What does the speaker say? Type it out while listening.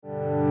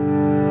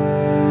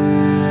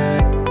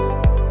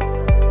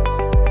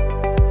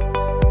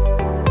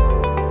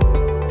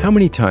How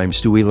many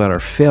times do we let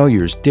our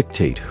failures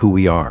dictate who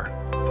we are?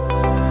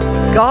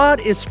 God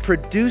is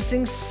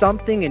producing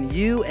something in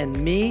you and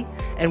me,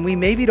 and we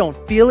maybe don't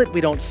feel it,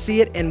 we don't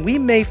see it, and we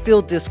may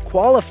feel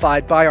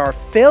disqualified by our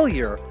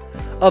failure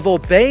of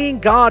obeying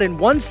God in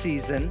one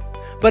season.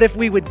 But if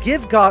we would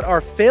give God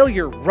our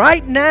failure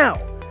right now,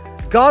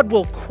 God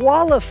will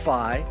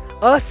qualify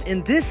us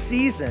in this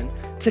season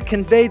to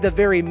convey the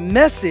very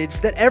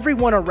message that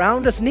everyone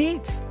around us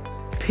needs.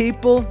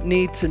 People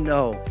need to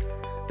know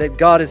that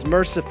God is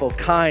merciful,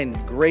 kind,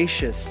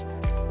 gracious.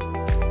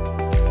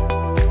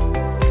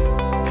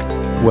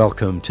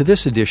 Welcome to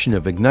this edition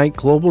of Ignite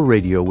Global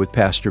Radio with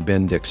Pastor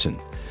Ben Dixon.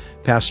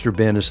 Pastor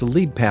Ben is the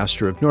lead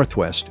pastor of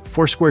Northwest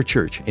Foursquare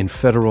Church in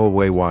Federal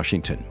Way,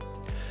 Washington.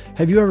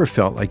 Have you ever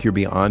felt like you're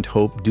beyond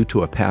hope due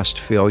to a past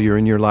failure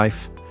in your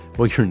life?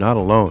 Well, you're not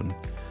alone.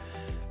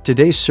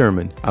 Today's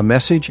sermon, A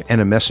Message and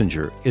a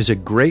Messenger, is a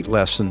great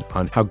lesson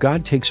on how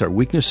God takes our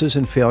weaknesses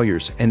and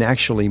failures and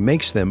actually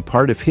makes them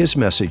part of His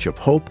message of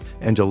hope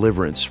and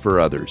deliverance for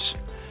others.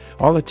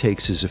 All it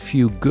takes is a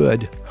few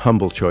good,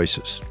 humble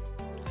choices.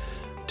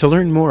 To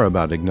learn more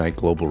about Ignite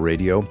Global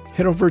Radio,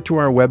 head over to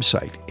our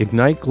website,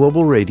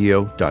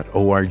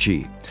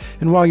 igniteglobalradio.org.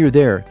 And while you're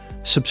there,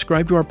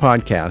 subscribe to our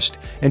podcast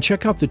and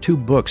check out the 2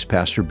 books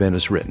Pastor Ben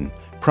has written,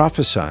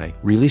 Prophesy,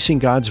 Releasing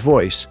God's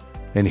Voice,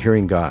 and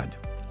Hearing God.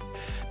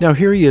 Now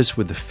here he is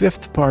with the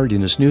 5th part in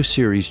his new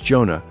series,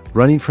 Jonah,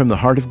 Running from the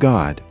Heart of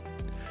God,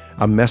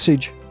 A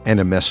Message and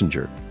a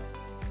Messenger.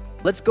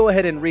 Let's go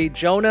ahead and read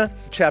Jonah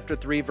chapter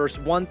 3, verse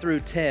 1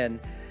 through 10.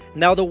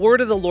 Now the word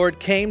of the Lord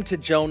came to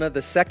Jonah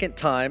the second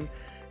time,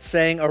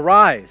 saying,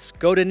 Arise,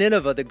 go to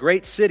Nineveh, the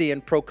great city,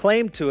 and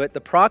proclaim to it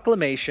the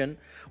proclamation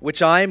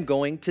which I am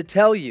going to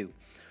tell you.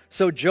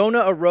 So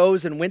Jonah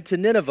arose and went to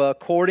Nineveh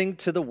according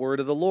to the word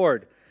of the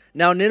Lord.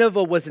 Now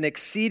Nineveh was an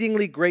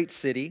exceedingly great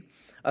city,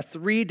 a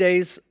 3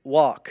 days'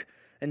 walk.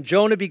 And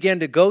Jonah began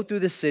to go through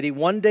the city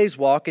 1 day's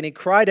walk, and he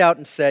cried out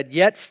and said,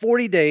 Yet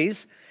 40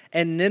 days,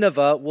 and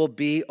Nineveh will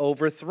be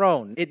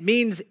overthrown. It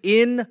means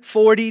in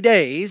 40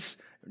 days,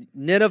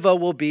 Nineveh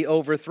will be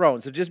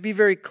overthrown. So just be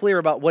very clear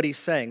about what he's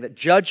saying, that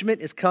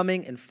judgment is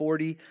coming in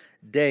 40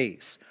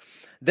 days.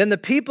 Then the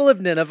people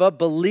of Nineveh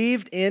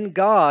believed in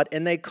God,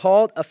 and they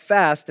called a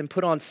fast and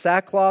put on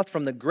sackcloth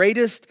from the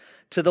greatest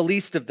to the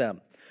least of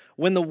them.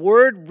 When the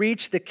word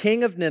reached the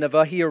king of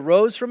Nineveh, he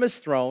arose from his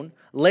throne,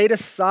 laid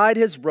aside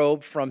his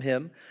robe from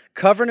him,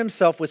 covered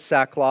himself with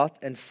sackcloth,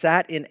 and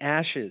sat in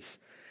ashes.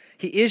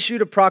 He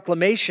issued a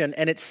proclamation,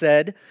 and it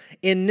said,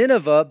 In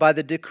Nineveh, by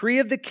the decree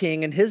of the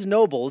king and his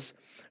nobles,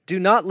 do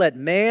not let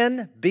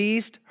man,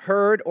 beast,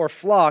 herd, or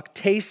flock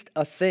taste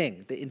a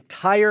thing. The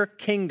entire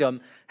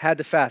kingdom had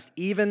to fast,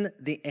 even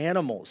the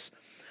animals.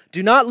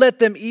 Do not let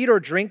them eat or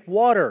drink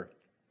water.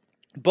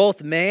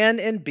 Both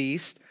man and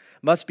beast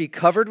must be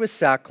covered with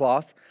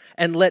sackcloth,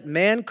 and let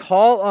man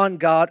call on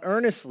God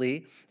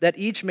earnestly, that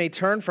each may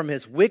turn from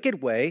his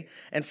wicked way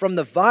and from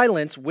the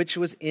violence which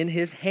was in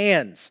his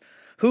hands.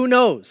 Who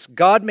knows?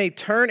 God may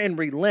turn and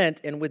relent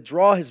and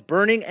withdraw his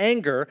burning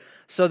anger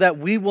so that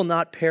we will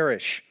not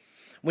perish.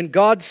 When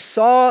God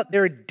saw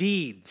their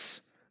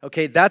deeds,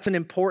 okay, that's an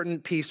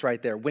important piece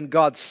right there. When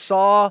God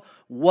saw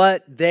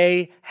what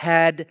they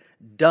had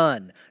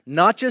done,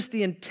 not just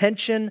the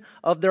intention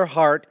of their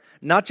heart,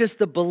 not just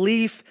the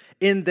belief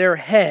in their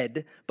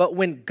head, but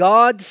when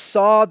God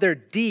saw their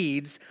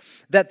deeds,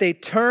 that they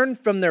turned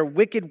from their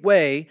wicked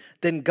way,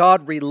 then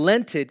God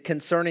relented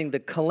concerning the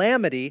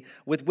calamity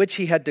with which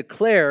he had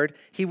declared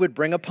he would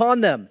bring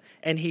upon them,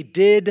 and he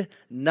did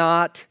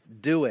not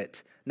do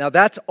it. Now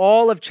that's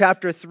all of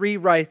chapter 3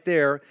 right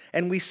there,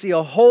 and we see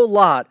a whole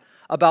lot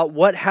about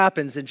what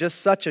happens in just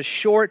such a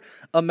short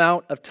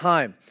amount of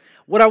time.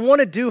 What I want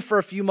to do for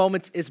a few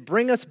moments is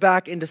bring us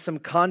back into some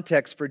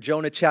context for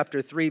Jonah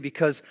chapter 3,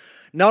 because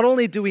not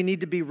only do we need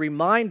to be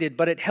reminded,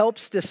 but it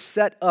helps to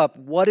set up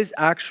what is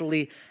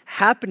actually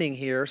happening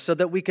here so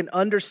that we can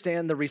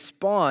understand the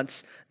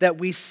response that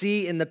we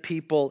see in the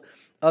people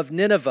of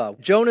Nineveh.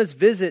 Jonah's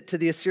visit to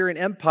the Assyrian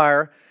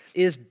Empire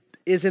is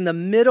in the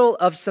middle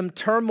of some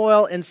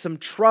turmoil and some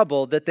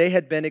trouble that they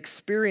had been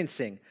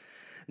experiencing.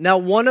 Now,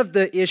 one of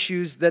the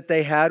issues that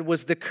they had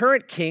was the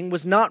current king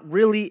was not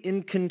really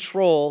in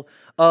control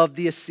of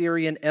the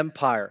Assyrian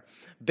Empire.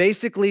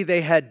 Basically,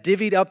 they had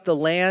divvied up the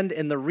land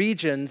and the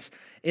regions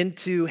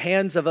into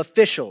hands of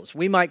officials.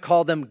 We might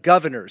call them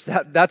governors.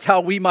 That's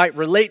how we might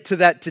relate to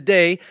that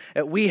today.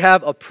 We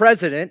have a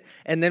president,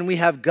 and then we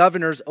have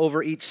governors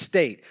over each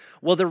state.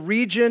 Well, the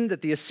region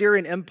that the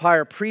Assyrian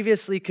Empire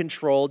previously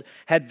controlled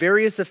had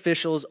various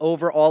officials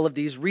over all of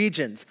these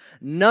regions.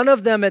 None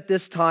of them at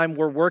this time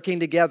were working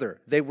together.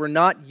 They were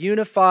not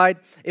unified.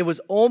 It was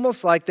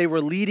almost like they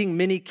were leading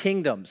many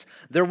kingdoms.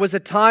 There was a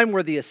time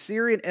where the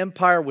Assyrian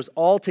Empire was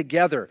all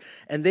together,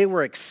 and they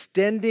were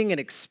extending and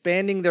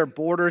expanding their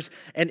borders,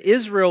 and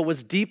Israel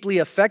was deeply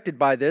affected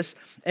by this.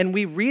 And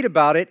we read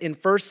about it in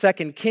 1st,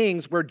 2nd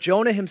Kings, where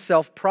Jonah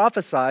himself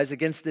prophesies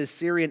against the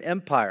Assyrian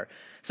Empire.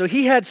 So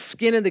he had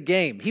skin in the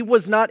game. He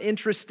was not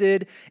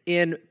interested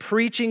in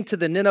preaching to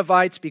the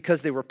Ninevites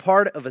because they were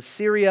part of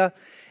Assyria.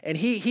 And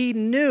he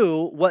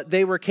knew what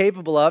they were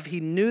capable of. He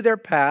knew their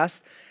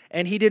past.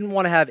 And he didn't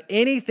want to have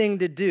anything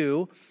to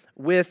do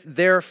with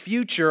their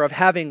future of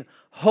having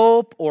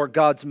hope or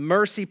God's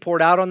mercy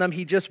poured out on them.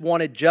 He just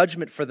wanted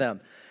judgment for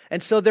them.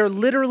 And so they're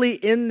literally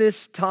in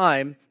this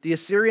time, the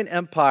Assyrian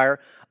Empire,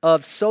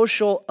 of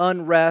social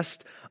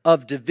unrest,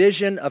 of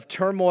division, of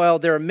turmoil.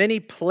 There are many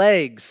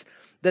plagues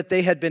that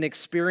they had been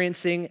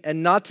experiencing,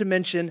 and not to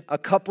mention a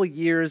couple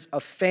years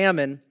of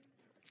famine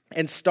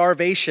and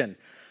starvation.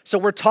 So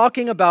we're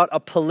talking about a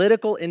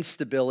political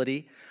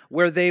instability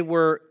where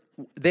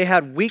they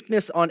had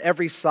weakness on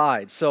every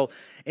side. So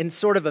in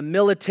sort of a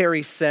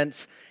military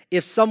sense,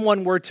 if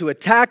someone were to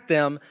attack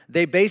them,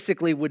 they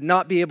basically would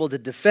not be able to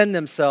defend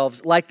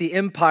themselves like the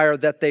empire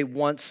that they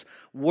once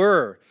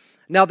were.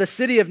 Now, the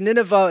city of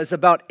Nineveh is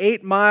about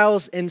 8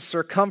 miles in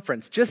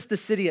circumference, just the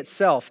city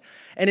itself.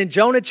 And in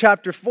Jonah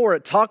chapter 4,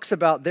 it talks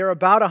about there are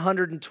about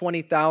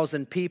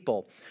 120,000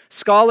 people.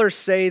 Scholars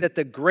say that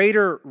the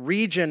greater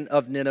region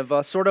of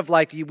Nineveh, sort of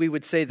like we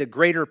would say the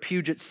greater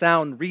Puget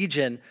Sound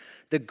region,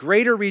 the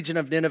greater region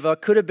of Nineveh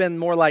could have been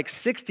more like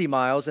 60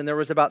 miles, and there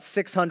was about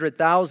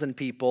 600,000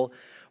 people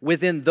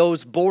within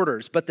those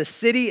borders. But the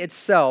city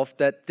itself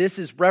that this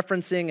is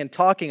referencing and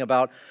talking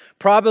about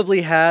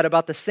probably had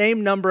about the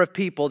same number of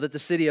people that the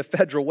city of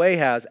Federal Way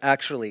has,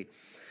 actually.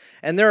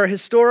 And there are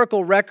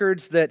historical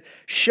records that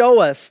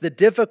show us the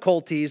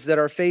difficulties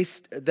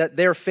that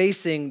they're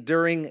facing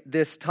during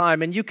this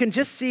time. And you can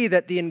just see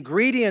that the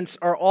ingredients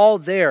are all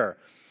there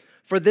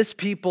for this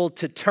people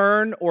to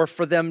turn or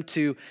for them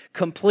to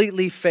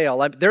completely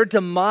fail. Their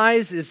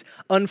demise is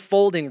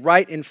unfolding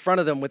right in front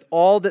of them with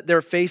all that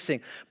they're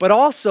facing. But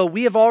also,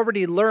 we have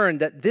already learned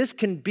that this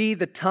can be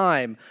the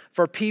time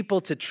for people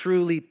to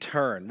truly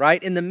turn,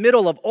 right? In the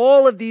middle of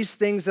all of these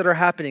things that are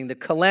happening, the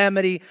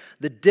calamity,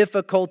 the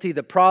difficulty,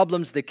 the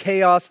problems, the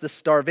chaos, the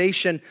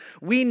starvation,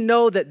 we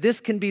know that this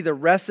can be the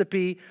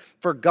recipe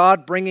for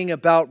God bringing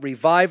about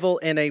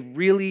revival and a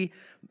really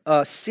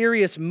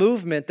serious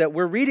movement that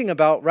we're reading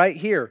about right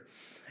here.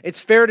 It's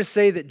fair to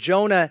say that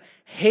Jonah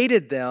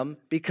hated them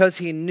because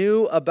he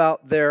knew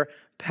about their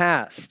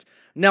past.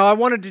 Now, I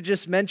wanted to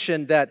just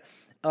mention that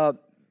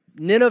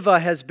Nineveh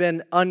has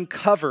been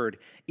uncovered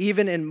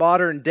even in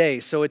modern day.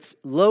 So it's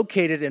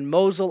located in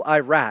Mosul,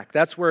 Iraq.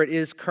 That's where it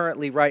is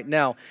currently right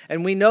now.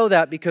 And we know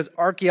that because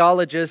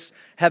archaeologists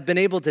have been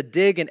able to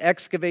dig and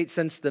excavate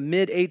since the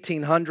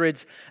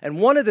mid-1800s. And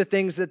one of the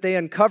things that they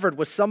uncovered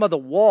was some of the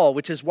wall,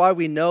 which is why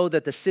we know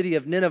that the city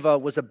of Nineveh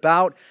was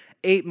about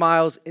 8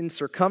 miles in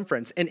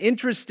circumference. And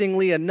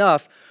interestingly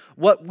enough,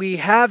 what we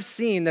have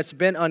seen that's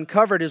been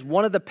uncovered is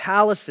one of the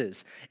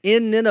palaces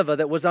in Nineveh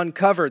that was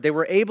uncovered. They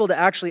were able to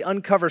actually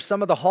uncover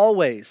some of the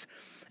hallways.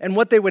 And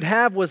what they would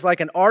have was like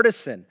an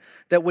artisan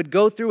that would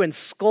go through and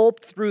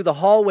sculpt through the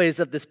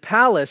hallways of this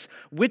palace,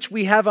 which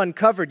we have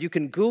uncovered. You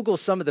can Google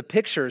some of the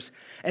pictures.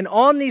 And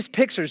on these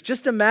pictures,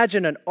 just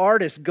imagine an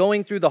artist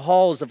going through the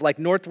halls of like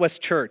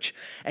Northwest Church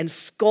and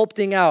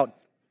sculpting out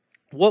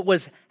what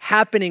was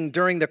happening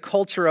during the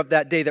culture of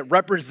that day that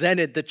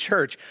represented the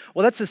church.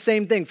 Well, that's the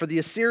same thing. For the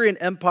Assyrian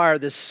Empire,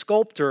 this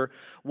sculptor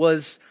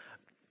was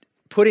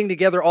putting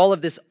together all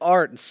of this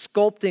art and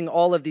sculpting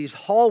all of these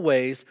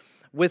hallways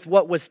with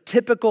what was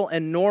typical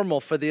and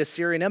normal for the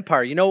Assyrian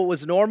Empire. You know what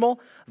was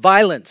normal?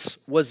 Violence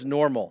was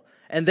normal.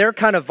 And their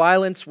kind of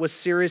violence was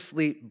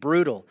seriously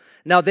brutal.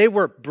 Now, they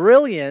were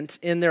brilliant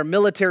in their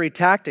military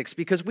tactics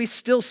because we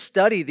still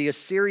study the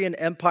Assyrian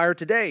Empire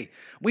today.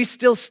 We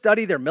still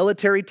study their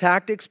military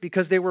tactics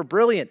because they were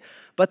brilliant.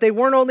 But they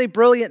weren't only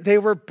brilliant, they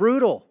were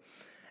brutal.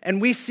 And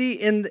we see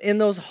in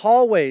those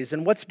hallways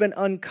and what's been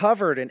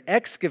uncovered and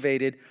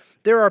excavated,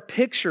 there are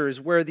pictures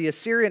where the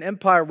Assyrian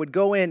Empire would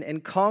go in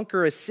and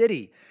conquer a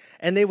city.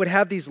 And they would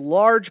have these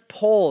large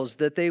poles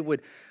that they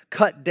would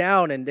cut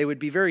down, and they would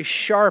be very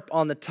sharp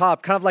on the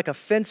top, kind of like a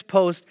fence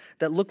post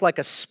that looked like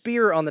a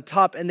spear on the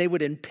top, and they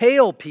would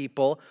impale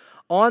people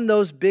on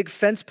those big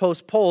fence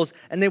post poles,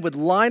 and they would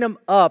line them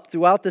up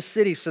throughout the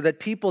city so that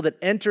people that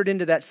entered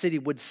into that city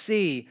would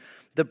see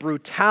the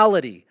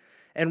brutality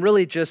and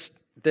really just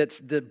that's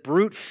the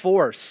brute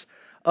force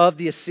of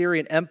the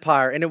Assyrian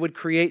Empire, and it would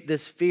create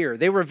this fear.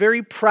 They were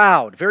very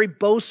proud, very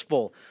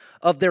boastful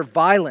of their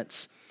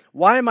violence.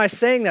 Why am I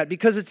saying that?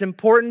 Because it's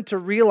important to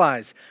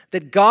realize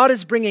that God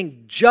is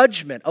bringing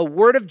judgment, a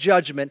word of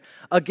judgment,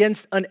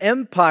 against an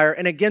empire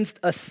and against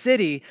a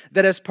city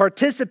that has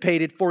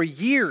participated for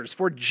years,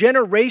 for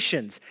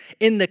generations,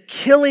 in the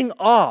killing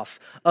off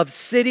of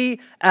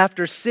city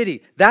after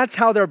city. That's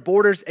how their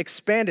borders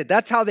expanded.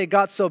 That's how they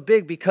got so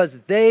big, because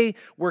they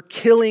were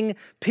killing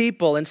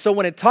people. And so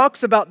when it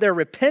talks about their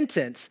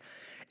repentance,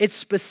 it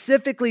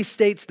specifically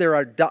states their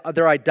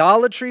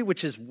idolatry,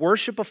 which is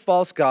worship of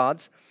false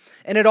gods.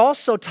 And it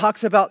also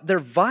talks about their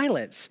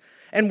violence.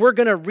 And we're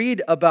going to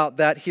read about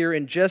that here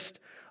in just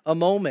a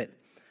moment.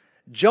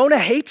 Jonah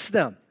hates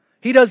them.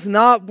 He does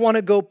not want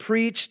to go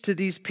preach to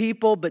these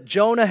people, but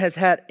Jonah has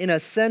had, in a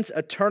sense,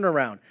 a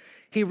turnaround.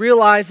 He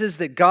realizes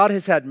that God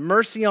has had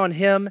mercy on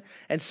him,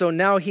 and so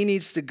now he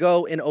needs to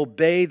go and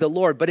obey the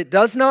Lord. But it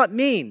does not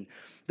mean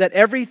that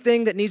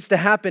everything that needs to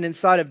happen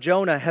inside of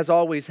Jonah has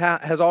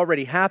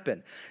already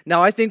happened.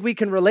 Now, I think we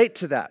can relate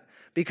to that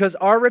because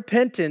our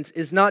repentance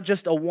is not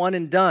just a one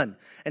and done.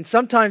 And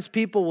sometimes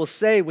people will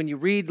say, when you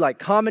read like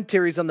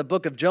commentaries on the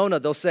book of Jonah,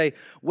 they'll say,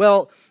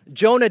 well,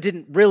 Jonah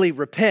didn't really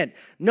repent.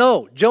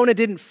 No, Jonah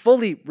didn't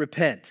fully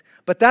repent.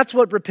 But that's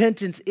what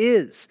repentance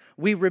is.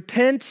 We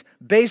repent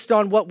based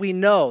on what we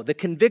know, the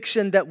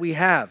conviction that we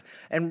have.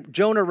 And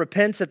Jonah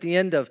repents at the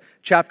end of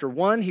chapter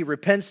 1. He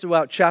repents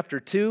throughout chapter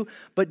 2.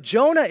 But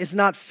Jonah is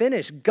not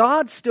finished.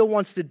 God still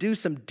wants to do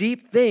some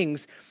deep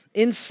things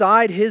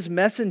inside his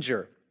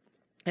messenger.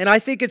 And I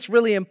think it's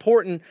really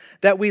important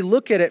that we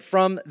look at it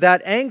from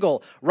that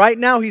angle. Right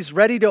now, he's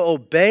ready to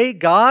obey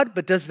God,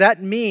 but does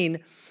that mean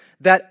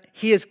that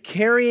he is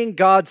carrying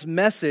God's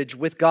message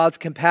with God's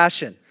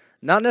compassion?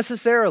 Not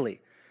necessarily.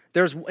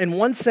 In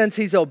one sense,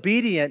 he's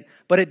obedient,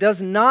 but it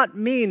does not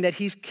mean that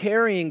he's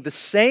carrying the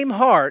same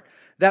heart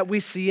that we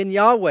see in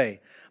Yahweh.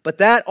 But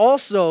that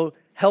also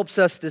helps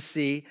us to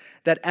see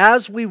that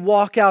as we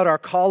walk out our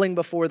calling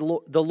before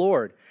the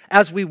Lord,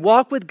 as we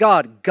walk with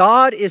God,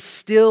 God is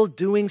still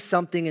doing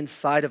something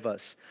inside of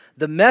us.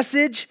 The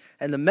message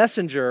and the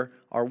messenger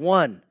are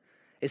one.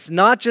 It's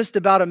not just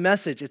about a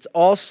message, it's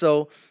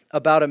also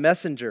about a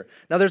messenger.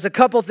 Now, there's a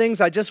couple things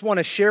I just want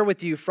to share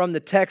with you from the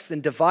text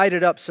and divide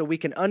it up so we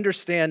can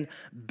understand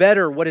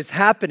better what is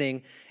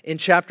happening in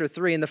chapter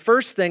 3. And the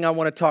first thing I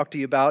want to talk to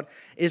you about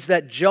is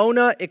that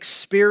Jonah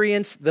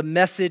experienced the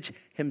message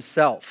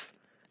himself.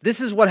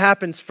 This is what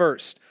happens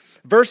first.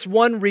 Verse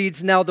 1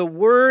 reads, "Now the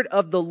word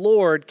of the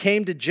Lord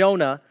came to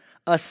Jonah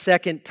a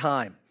second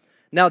time."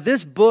 Now,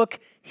 this book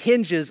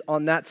hinges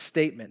on that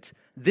statement.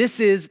 This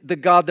is the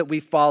God that we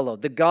follow,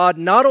 the God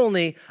not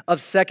only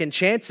of second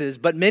chances,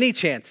 but many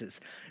chances.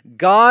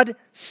 God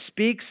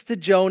speaks to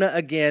Jonah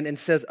again and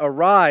says,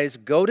 "Arise,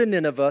 go to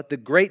Nineveh, the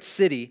great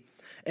city,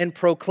 and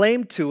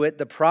proclaim to it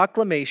the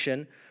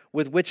proclamation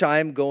with which I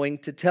am going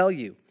to tell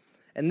you."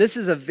 And this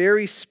is a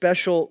very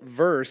special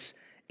verse,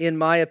 in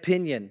my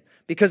opinion,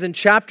 because in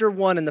chapter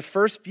 1, in the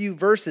first few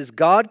verses,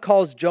 God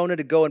calls Jonah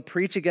to go and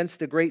preach against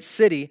the great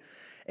city,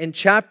 and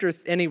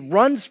he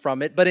runs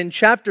from it. But in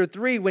chapter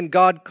 3, when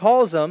God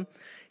calls him,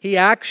 he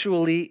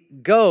actually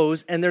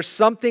goes, and there's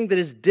something that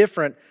is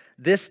different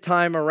this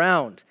time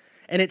around.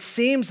 And it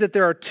seems that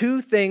there are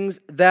two things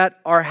that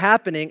are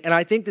happening, and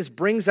I think this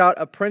brings out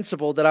a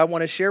principle that I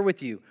want to share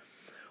with you.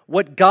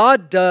 What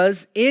God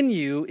does in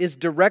you is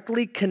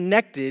directly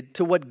connected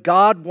to what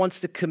God wants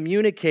to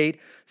communicate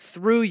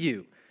through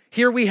you.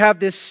 Here we have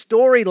this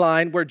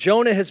storyline where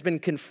Jonah has been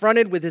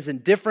confronted with his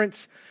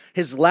indifference,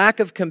 his lack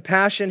of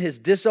compassion, his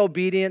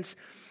disobedience,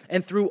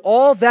 and through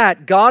all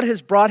that, God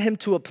has brought him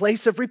to a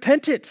place of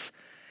repentance.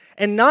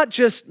 And not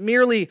just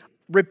merely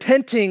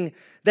repenting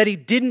that he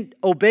didn't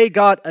obey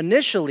God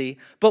initially,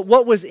 but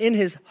what was in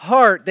his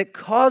heart that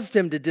caused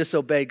him to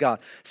disobey God.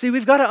 See,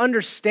 we've got to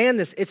understand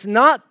this. It's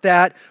not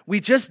that we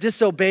just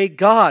disobeyed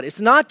God.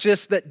 It's not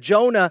just that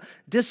Jonah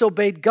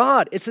disobeyed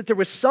God. It's that there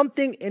was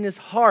something in his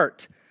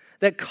heart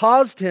that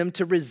caused him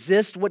to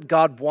resist what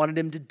God wanted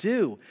him to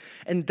do.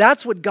 And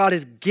that's what God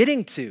is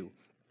getting to.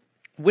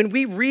 When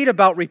we read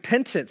about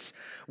repentance,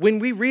 when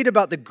we read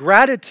about the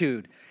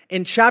gratitude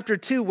in chapter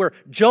 2, where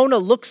Jonah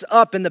looks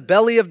up in the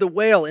belly of the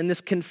whale in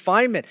this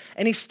confinement,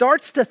 and he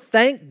starts to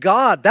thank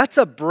God, that's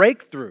a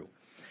breakthrough.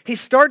 He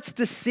starts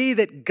to see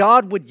that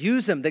God would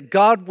use him, that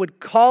God would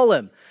call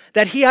him,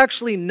 that he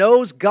actually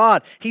knows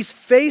God. He's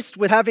faced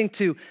with having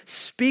to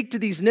speak to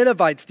these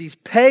Ninevites, these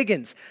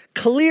pagans,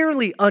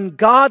 clearly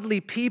ungodly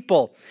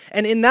people.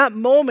 And in that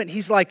moment,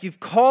 he's like, "You've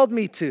called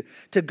me to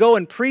go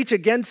and preach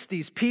against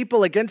these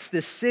people, against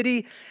this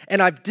city,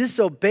 and I've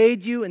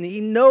disobeyed you." And he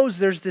knows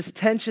there's this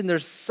tension.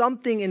 There's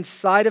something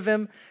inside of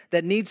him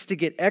that needs to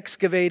get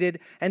excavated.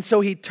 And so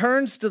he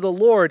turns to the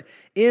Lord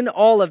in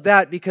all of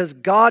that because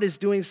God is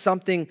doing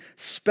something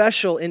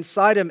special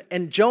inside him.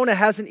 And Jonah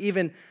hasn't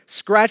even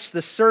scratched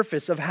the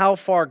surface of how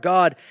far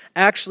God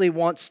actually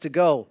wants to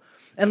go.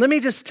 And let me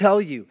just tell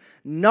you,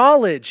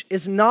 knowledge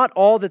is not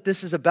all that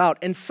this is about.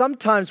 And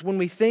sometimes when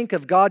we think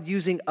of God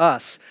using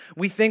us,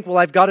 we think, well,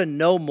 I've got to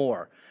know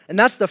more. And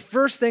that's the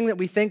first thing that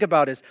we think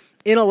about is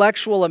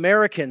intellectual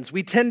Americans.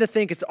 We tend to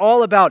think it's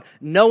all about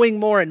knowing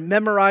more and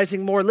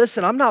memorizing more.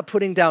 Listen, I'm not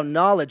putting down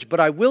knowledge, but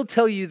I will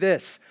tell you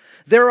this.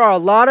 There are a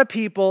lot of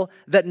people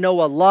that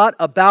know a lot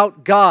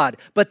about God,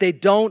 but they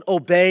don't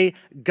obey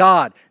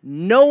God.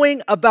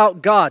 Knowing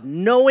about God,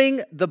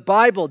 knowing the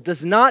Bible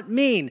does not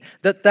mean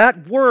that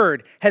that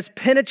word has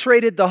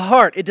penetrated the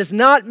heart. It does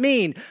not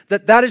mean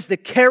that that is the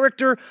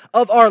character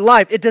of our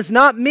life. It does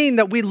not mean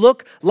that we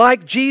look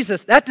like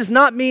Jesus. That does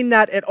not mean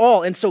that at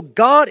all. And so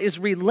God is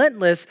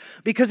relentless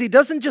because he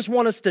doesn't just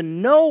want us to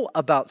know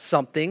about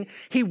something.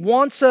 He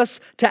wants us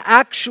to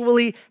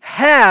actually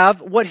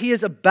have what he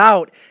is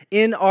about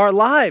in our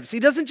lives. He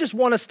doesn't just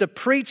want us to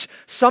preach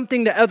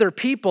something to other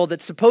people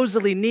that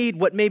supposedly need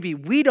what maybe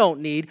we don't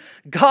need.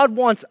 God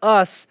wants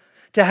us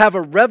to have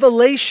a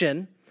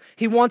revelation.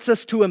 He wants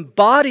us to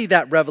embody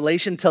that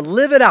revelation, to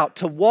live it out,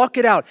 to walk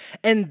it out.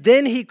 And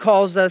then he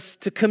calls us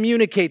to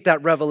communicate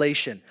that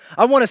revelation.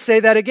 I want to say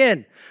that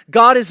again.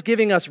 God is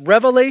giving us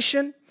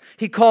revelation.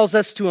 He calls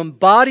us to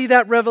embody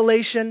that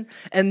revelation,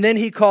 and then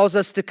he calls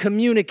us to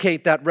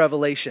communicate that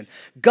revelation.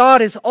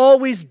 God is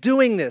always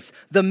doing this.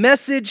 The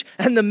message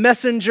and the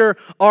messenger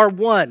are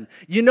one.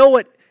 You know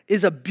what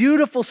is a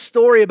beautiful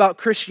story about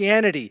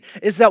Christianity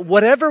is that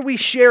whatever we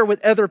share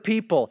with other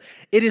people,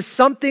 it is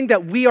something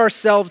that we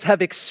ourselves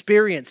have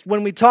experienced.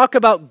 When we talk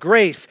about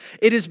grace,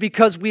 it is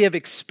because we have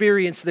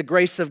experienced the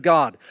grace of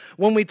God.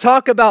 When we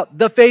talk about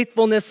the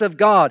faithfulness of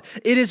God,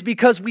 it is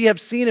because we have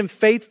seen him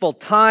faithful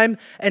time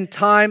and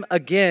time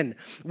again.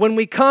 When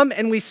we come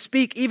and we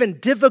speak even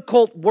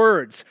difficult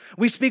words,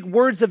 we speak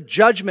words of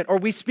judgment or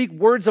we speak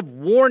words of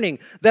warning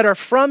that are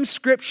from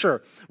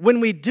Scripture. When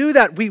we do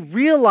that, we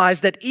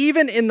realize that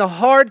even in the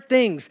hard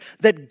things,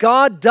 that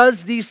God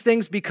does these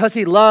things because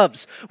he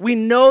loves. We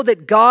know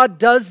that God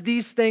does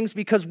these things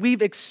because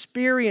we've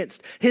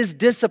experienced his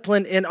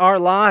discipline in our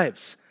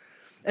lives.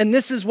 And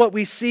this is what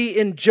we see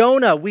in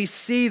Jonah. We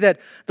see that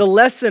the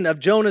lesson of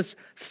Jonah's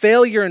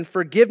failure and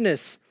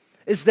forgiveness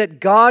is that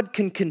God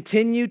can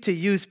continue to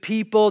use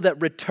people that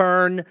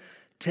return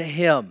to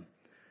him.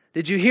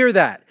 Did you hear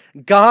that?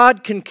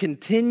 God can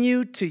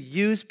continue to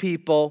use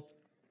people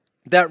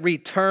that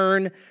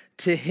return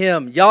to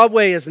him.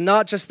 Yahweh is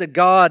not just a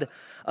God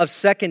of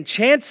second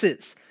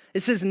chances.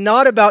 This is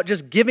not about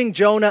just giving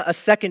Jonah a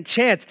second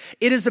chance.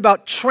 It is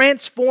about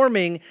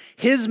transforming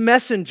his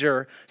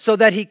messenger so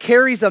that he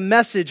carries a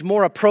message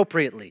more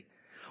appropriately.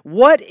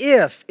 What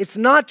if it's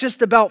not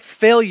just about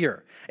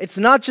failure? It's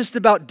not just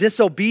about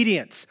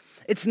disobedience.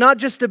 It's not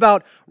just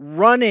about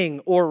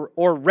running or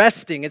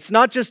resting. It's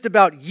not just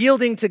about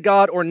yielding to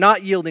God or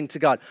not yielding to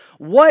God.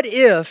 What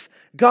if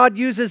God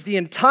uses the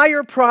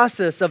entire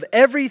process of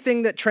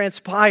everything that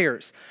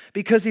transpires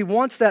because he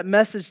wants that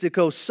message to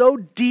go so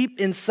deep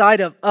inside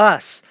of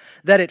us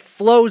that it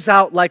flows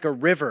out like a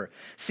river?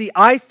 See,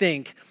 I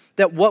think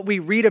that what we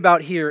read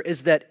about here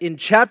is that in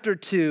chapter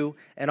 2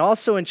 and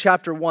also in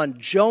chapter 1,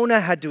 Jonah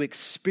had to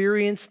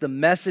experience the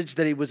message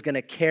that he was going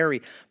to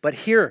carry. But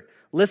here,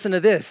 listen to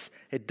this.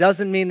 It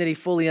doesn't mean that he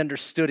fully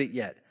understood it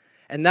yet.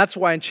 And that's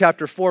why in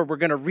chapter 4, we're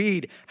going to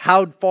read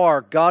how far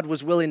God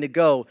was willing to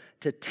go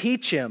to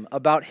teach him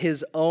about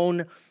his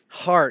own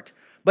heart.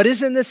 But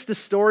isn't this the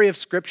story of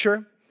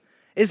Scripture?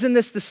 Isn't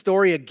this the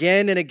story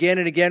again and again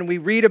and again? We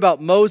read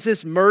about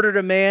Moses murdered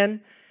a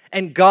man,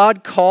 and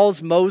God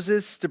calls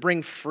Moses to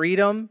bring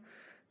freedom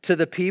to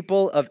the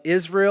people of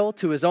Israel,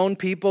 to his own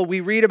people. We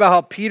read about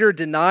how Peter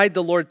denied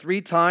the Lord 3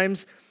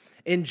 times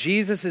in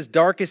Jesus'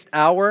 darkest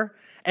hour,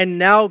 and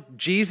now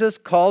Jesus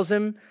calls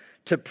him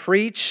to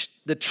preach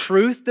the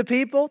truth to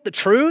people,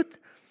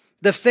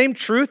 the same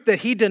truth that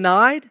he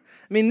denied.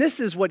 I mean, this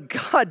is what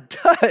God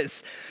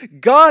does.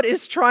 God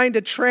is trying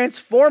to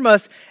transform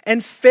us,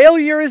 and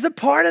failure is a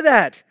part of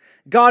that.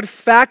 God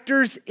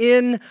factors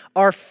in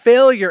our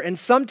failure, and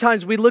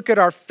sometimes we look at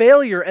our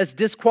failure as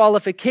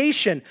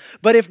disqualification,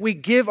 but if we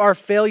give our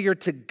failure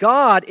to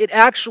God, it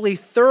actually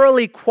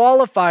thoroughly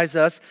qualifies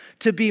us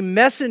to be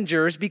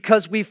messengers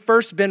because we've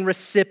first been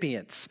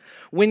recipients.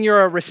 When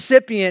you're a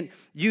recipient,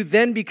 you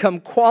then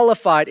become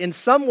qualified, in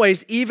some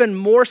ways even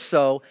more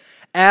so,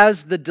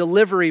 as the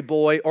delivery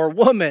boy or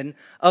woman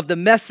of the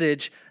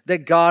message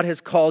that God has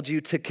called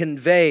you to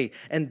convey.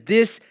 And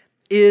this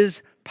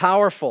is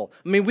powerful.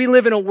 I mean, we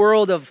live in a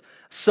world of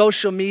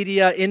social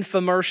media,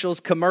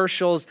 infomercials,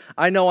 commercials.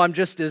 I know I'm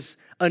just as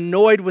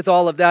annoyed with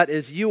all of that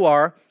as you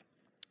are.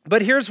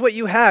 But here's what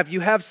you have. You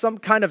have some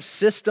kind of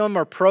system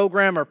or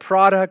program or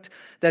product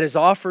that is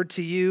offered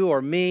to you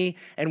or me,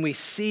 and we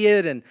see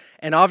it,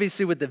 and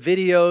obviously with the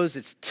videos,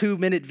 it's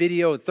 2-minute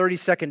video, a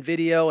 30-second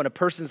video, and a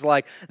person's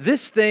like,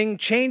 this thing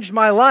changed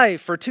my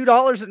life for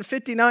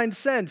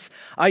 $2.59.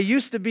 I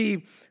used to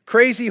be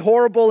crazy,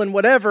 horrible, and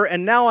whatever,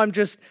 and now I'm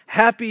just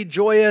happy,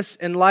 joyous,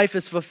 and life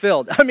is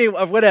fulfilled. I mean,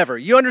 whatever.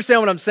 You understand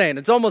what I'm saying?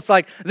 It's almost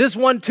like this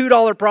one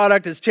 $2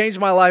 product has changed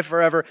my life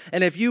forever,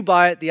 and if you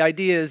buy it, the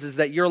idea is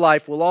that your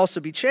life will also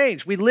be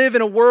changed. We live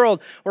in a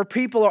world where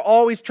people are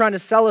always trying to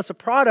sell us a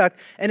product,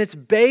 and it's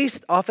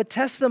based off a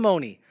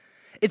testimony.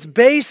 It's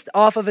based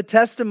off of a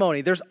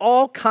testimony. There's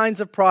all kinds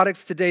of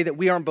products today that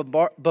we are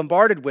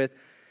bombarded with,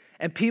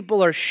 and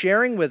people are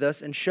sharing with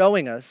us and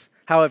showing us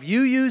how if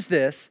you use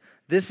this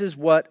is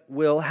what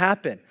will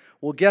happen.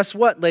 Well, guess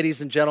what,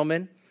 ladies and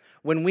gentlemen?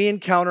 When we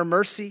encounter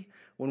mercy,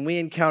 when we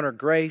encounter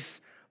grace,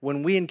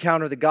 when we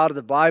encounter the God of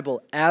the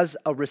Bible as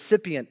a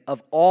recipient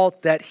of all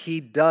that he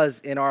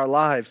does in our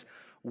lives,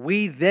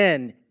 we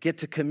then get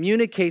to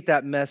communicate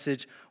that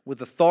message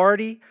with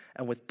authority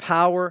and with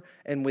power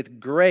and with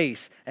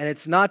grace. And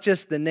it's not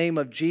just the name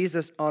of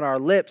Jesus on our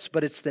lips,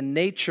 but it's the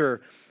nature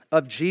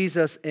of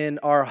Jesus in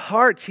our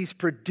hearts. He's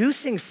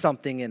producing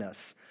something in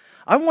us.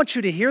 I want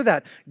you to hear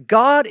that.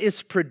 God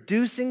is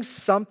producing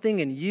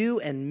something in you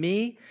and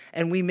me,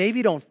 and we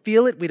maybe don't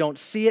feel it, we don't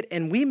see it,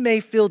 and we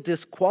may feel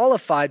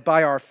disqualified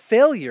by our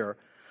failure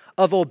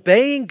of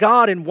obeying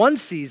God in one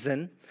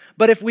season,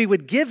 But if we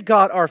would give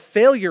God our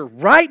failure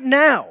right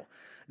now,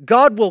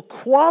 God will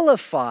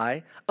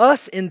qualify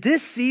us in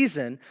this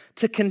season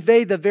to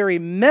convey the very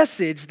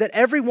message that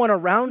everyone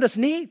around us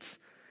needs.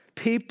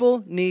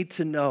 People need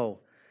to know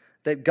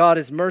that God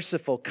is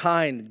merciful,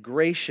 kind,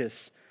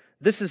 gracious.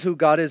 This is who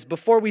God is.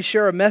 Before we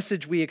share a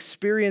message, we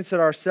experience it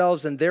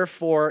ourselves, and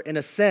therefore, in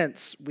a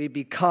sense, we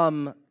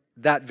become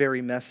that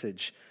very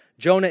message.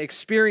 Jonah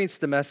experienced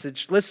the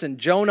message. Listen,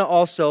 Jonah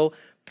also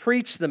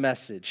preached the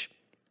message.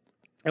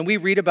 And we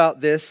read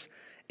about this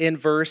in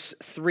verse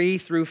 3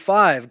 through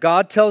 5.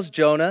 God tells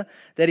Jonah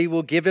that he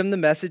will give him the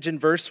message in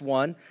verse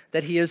 1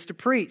 that he is to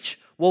preach.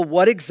 Well,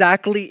 what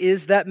exactly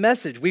is that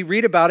message? We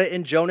read about it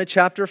in Jonah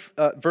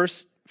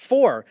verse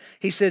 4.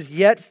 He says,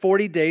 "Yet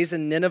 40 days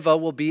and Nineveh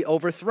will be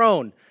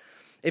overthrown."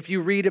 If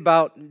you read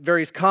about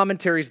various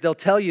commentaries, they'll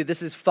tell you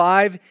this is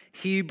 5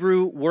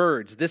 Hebrew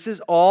words. This is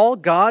all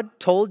God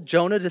told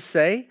Jonah to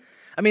say.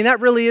 I mean,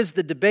 that really is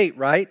the debate,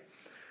 right?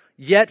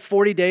 Yet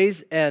 40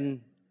 days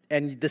and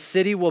the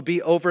city will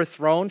be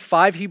overthrown.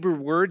 5 Hebrew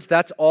words,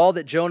 that's all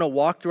that Jonah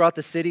walked throughout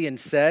the city and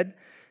said.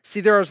 See,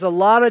 there's a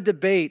lot of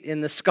debate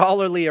in the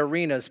scholarly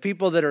arenas,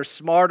 people that are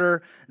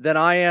smarter than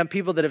I am,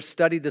 people that have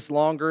studied this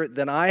longer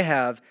than I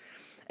have,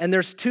 and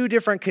there's 2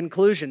 different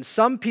conclusions.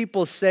 Some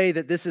people say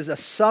that this is a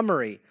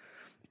summary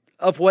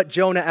of what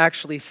Jonah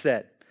actually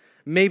said.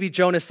 Maybe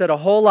Jonah said a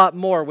whole lot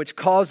more, which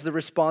caused the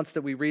response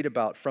that we read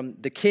about. From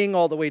the king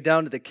all the way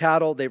down to the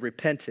cattle, they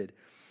repented.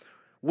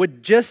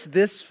 Would just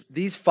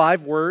these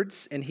 5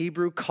 words in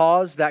Hebrew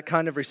cause that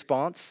kind of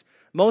response?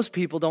 Most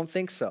people don't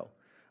think so.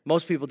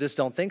 Most people just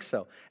don't think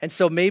so. And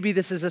so maybe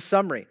this is a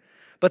summary.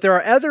 But there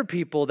are other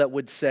people that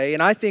would say,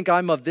 and I think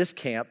I'm of this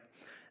camp,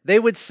 they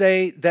would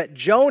say that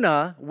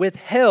Jonah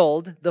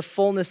withheld the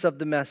fullness of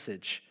the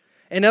message.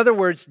 In other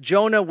words,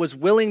 Jonah was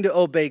willing to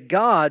obey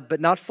God,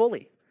 but not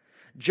fully.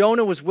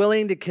 Jonah was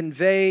willing to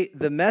convey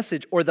the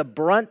message or the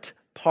brunt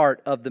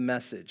part of the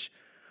message.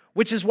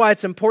 Which is why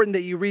it's important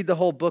that you read the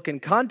whole book in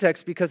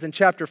context, because in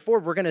chapter 4,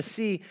 we're going to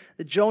see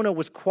that Jonah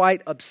was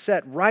quite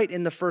upset right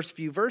in the first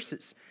few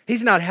verses.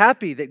 He's not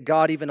happy that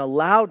God even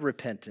allowed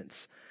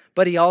repentance,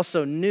 but he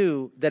also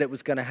knew that it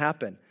was going to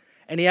happen.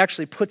 And he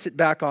actually puts it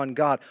back on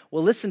God.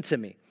 Well, listen to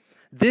me.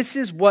 This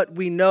is what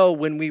we know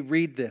when we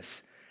read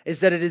this, is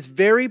that it is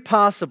very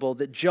possible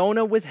that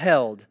Jonah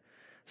withheld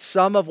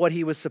some of what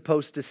he was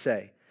supposed to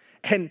say.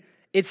 And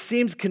it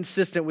seems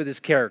consistent with his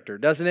character,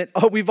 doesn't it?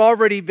 Oh, we've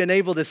already been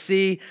able to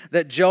see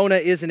that Jonah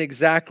isn't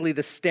exactly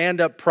the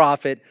stand-up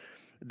prophet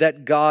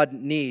that God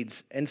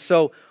needs. And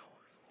so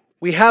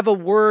we have a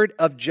word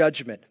of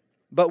judgment,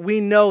 but we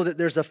know that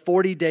there's a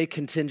 40-day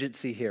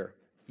contingency here,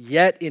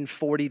 yet in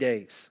 40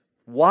 days.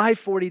 Why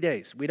 40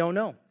 days? We don't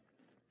know.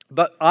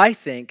 But I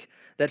think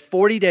that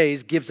 40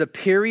 days gives a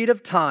period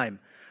of time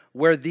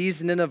where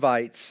these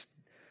Ninevites,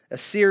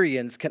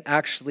 Assyrians, can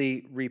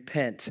actually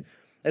repent.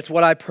 That's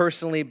what I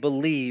personally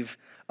believe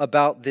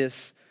about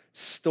this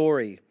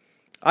story.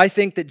 I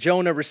think that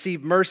Jonah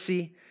received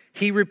mercy.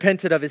 He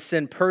repented of his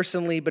sin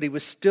personally, but he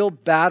was still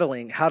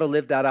battling how to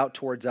live that out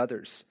towards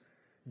others.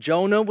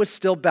 Jonah was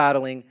still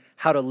battling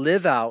how to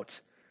live out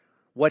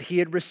what he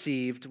had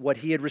received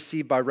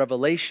by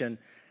revelation,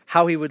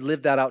 how he would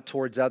live that out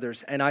towards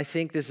others. And I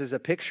think this is a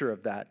picture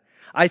of that.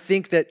 I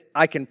think that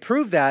I can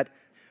prove that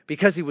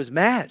because he was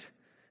mad.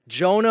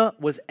 Jonah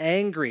was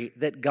angry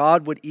that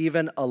God would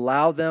even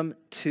allow them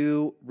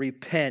to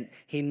repent.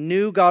 He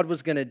knew God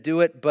was going to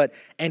do it,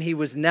 and he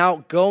was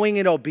now going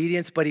in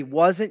obedience, but he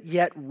wasn't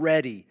yet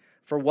ready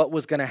for what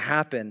was going to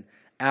happen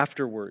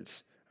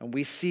afterwards. And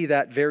we see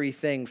that very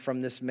thing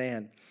from this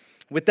man.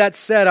 With that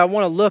said, I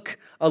want to look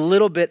a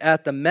little bit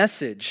at the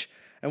message.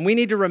 And we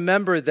need to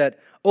remember that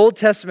Old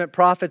Testament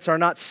prophets are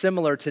not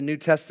similar to New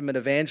Testament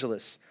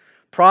evangelists.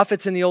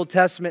 Prophets in the Old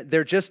Testament,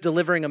 they're just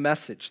delivering a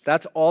message.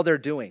 That's all they're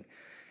doing.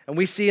 And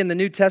we see in the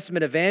New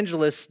Testament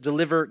evangelists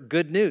deliver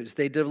good news.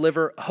 They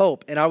deliver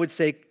hope. And I would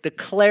say the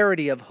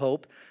clarity of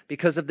hope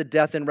because of the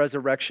death and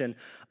resurrection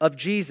of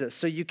Jesus.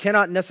 So you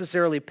cannot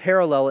necessarily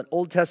parallel an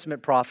Old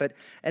Testament prophet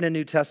and a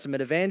New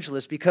Testament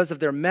evangelist because of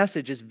their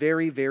message is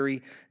very,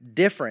 very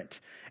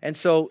different. And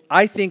so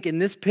I think in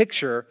this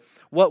picture,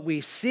 what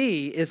we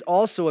see is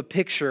also a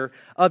picture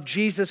of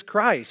Jesus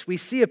Christ. We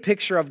see a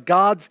picture of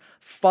God's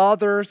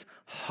Father's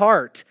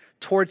heart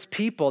towards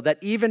people, that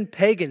even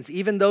pagans,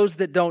 even those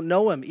that don't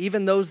know him,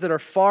 even those that are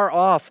far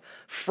off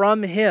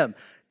from him,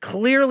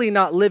 clearly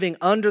not living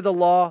under the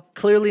law,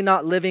 clearly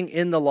not living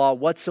in the law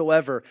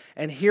whatsoever.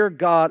 And here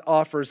God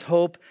offers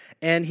hope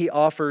and he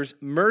offers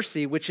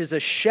mercy, which is a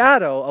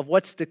shadow of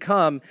what's to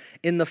come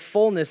in the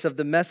fullness of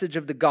the message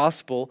of the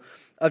gospel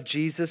of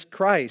Jesus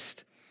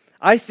Christ.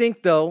 I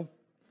think, though,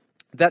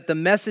 that the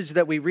message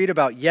that we read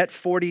about, yet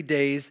 40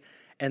 days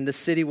and the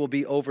city will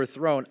be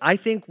overthrown, I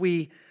think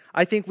we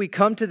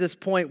come to this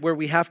point where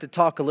we have to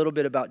talk a little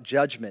bit about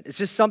judgment. It's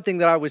just something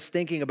that I was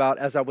thinking about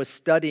as I was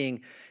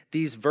studying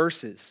these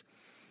verses.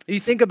 You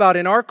think about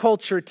in our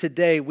culture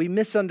today, we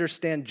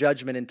misunderstand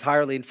judgment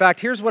entirely. In fact,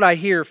 here's what I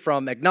hear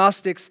from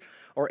agnostics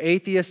or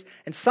atheists,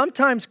 and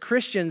sometimes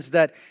Christians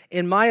that,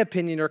 in my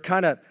opinion, are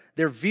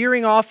they're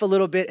veering off a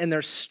little bit and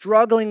they're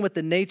struggling with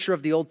the nature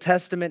of the Old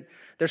Testament.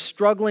 They're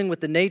struggling with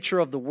the nature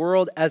of the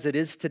world as it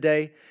is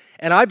today.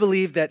 And I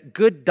believe that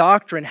good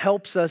doctrine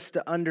helps us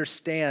to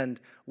understand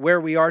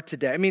where we are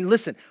today. I mean,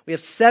 listen, we have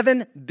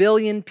 7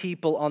 billion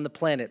people on the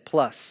planet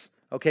plus,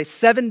 okay?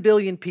 7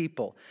 billion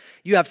people.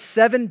 You have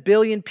 7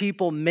 billion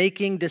people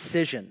making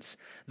decisions.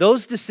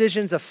 Those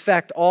decisions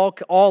affect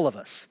all of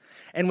us.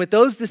 And with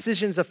those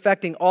decisions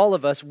affecting all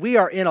of us, we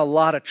are in a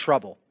lot of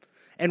trouble.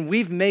 And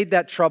we've made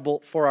that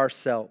trouble for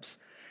ourselves.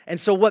 And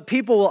so what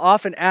people will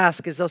often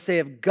ask is they'll say,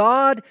 if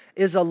God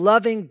is a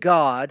loving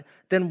God,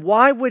 then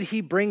why would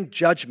he bring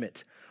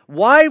judgment?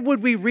 Why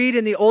would we read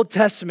in the Old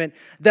Testament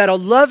that a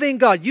loving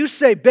God, you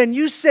say, Ben,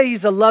 you say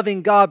he's a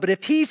loving God, but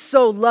if he's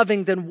so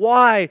loving, then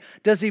why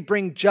does he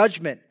bring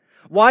judgment?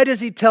 Why does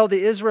he tell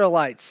the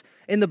Israelites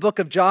in the book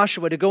of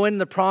Joshua to go into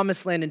the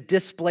promised land and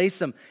displace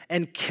them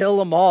and kill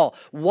them all?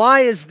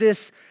 Why is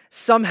this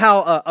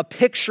somehow a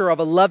picture of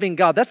a loving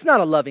God? That's not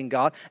a loving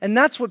God. And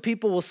that's what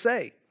people will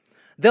say.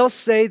 They'll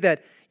say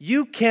that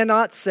you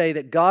cannot say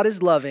that God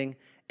is loving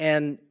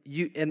and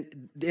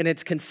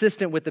it's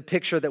consistent with the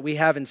picture that we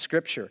have in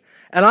Scripture.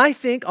 And I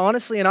think,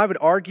 honestly, and I would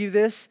argue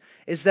this,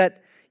 is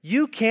that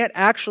you can't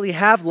actually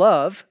have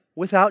love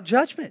without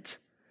judgment.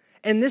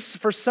 And this,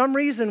 for some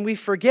reason, we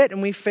forget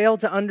and we fail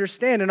to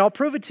understand. And I'll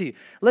prove it to you.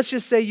 Let's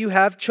just say you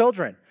have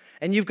children.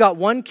 And you've got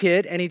one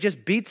kid, and he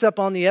just beats up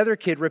on the other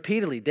kid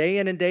repeatedly, day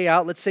in and day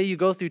out. Let's say you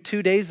go through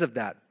 2 days of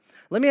that.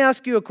 Let me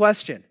ask you a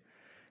question.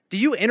 Do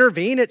you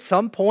intervene at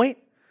some point?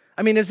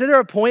 I mean, is there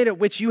a point at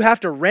which you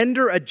have to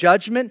render a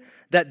judgment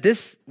that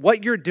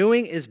what you're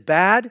doing is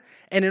bad?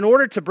 And in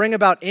order to bring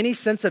about any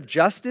sense of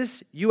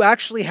justice, you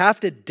actually have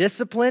to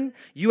discipline.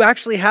 You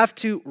actually have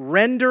to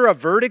render a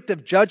verdict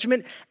of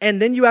judgment,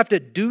 and then you have to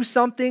do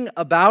something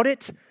about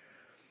it.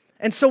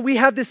 And so we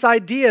have this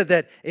idea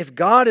that if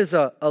God is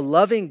a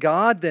loving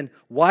God, then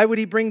why would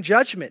he bring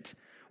judgment?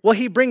 Well,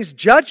 he brings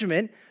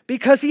judgment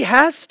because he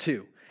has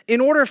to. In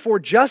order for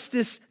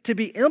justice to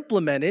be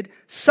implemented,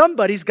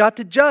 somebody's got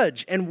to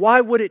judge. And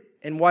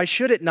why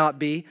should it not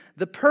be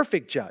the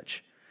perfect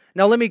judge?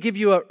 Now, let me give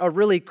you a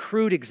really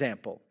crude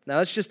example. Now,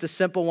 that's just a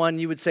simple one.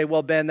 You would say,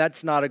 well, Ben,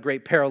 that's not a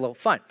great parallel.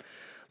 Fine.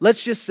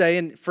 Let's just say,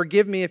 and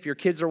forgive me if your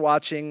kids are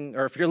watching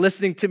or if you're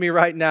listening to me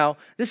right now,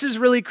 this is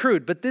really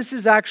crude, but this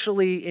is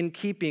actually in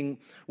keeping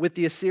with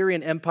the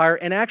Assyrian Empire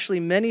and actually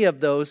many of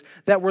those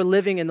that were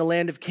living in the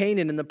land of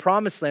Canaan in the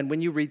Promised Land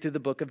when you read through the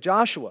book of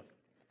Joshua.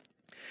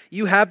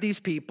 You have these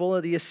people,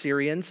 the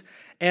Assyrians,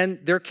 and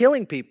they're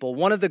killing people.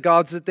 One of the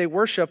gods that they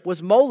worship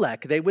was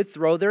Molech. They would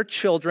throw their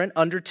children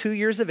under 2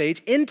 years of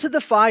age into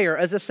the fire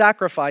as a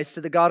sacrifice to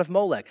the god of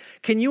Molech.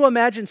 Can you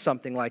imagine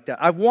something like that?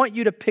 I want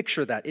you to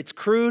picture that. It's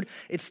crude,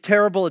 it's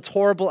terrible, it's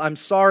horrible, I'm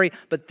sorry,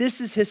 but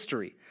this is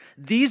history.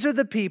 These are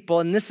the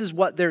people, and this is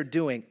what they're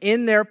doing.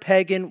 In their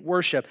pagan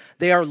worship,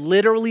 they are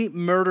literally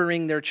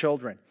murdering their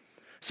children.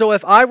 So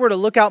if I were to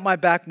look out my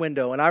back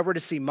window and I were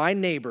to see my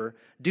neighbor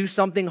do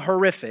something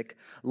horrific,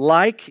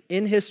 like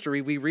in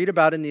history we read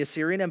about in the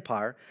Assyrian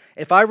Empire,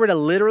 if I were to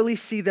literally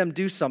see them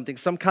do something,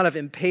 some kind of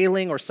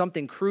impaling or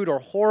something crude or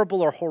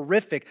horrible or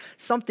horrific,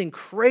 something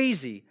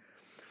crazy,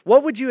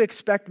 what would you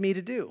expect me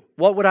to do?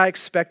 What would I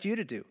expect you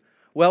to do?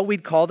 Well,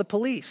 we'd call the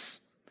police.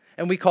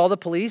 And we call the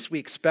police, we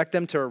expect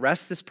them to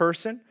arrest this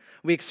person.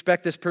 We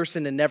expect this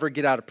person to never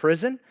get out of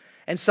prison.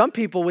 And some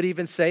people would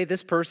even say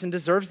this person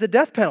deserves the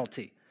death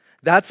penalty.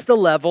 That's the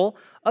level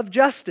of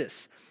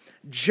justice.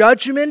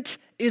 Judgment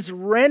is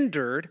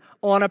rendered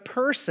on a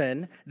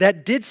person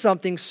that did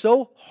something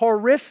so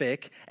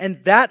horrific,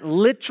 and that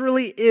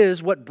literally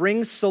is what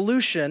brings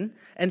solution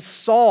and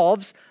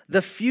solves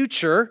the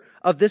future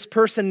of this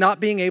person not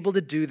being able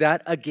to do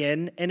that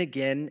again and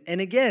again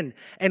and again.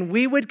 And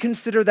we would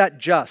consider that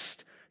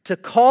just to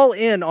call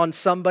in on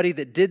somebody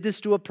that did this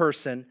to a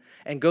person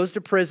and goes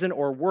to prison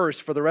or worse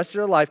for the rest of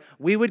their life.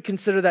 We would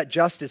consider that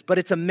justice. But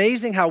it's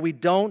amazing how we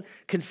don't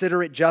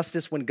consider it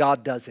justice when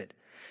God does it.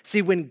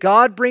 See, when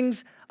God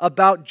brings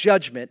about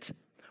judgment,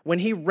 when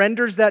he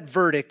renders that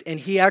verdict and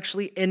he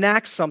actually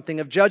enacts something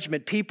of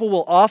judgment, people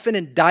will often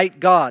indict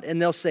God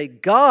and they'll say,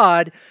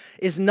 God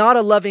is not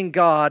a loving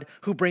God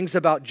who brings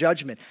about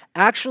judgment.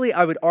 Actually,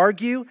 I would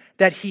argue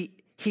that he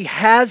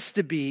has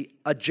to be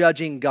a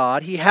judging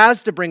God. He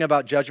has to bring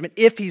about judgment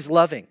if he's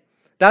loving.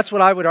 That's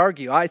what I would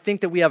argue. I think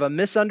that we have a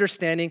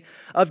misunderstanding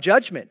of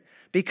judgment,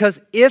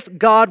 because if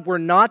God were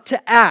not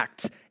to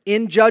act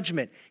in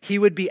judgment, he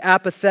would be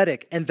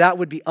apathetic, and that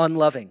would be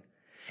unloving.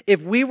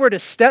 If we were to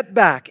step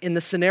back in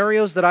the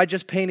scenarios that I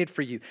just painted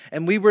for you,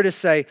 and we were to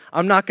say,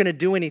 I'm not going to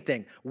do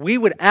anything, we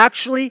would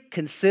actually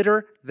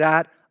consider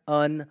that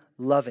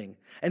unloving.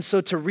 And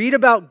so to read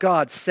about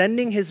God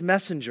sending his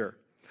messenger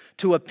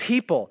to a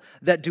people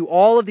that do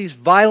all of these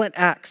violent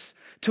acts,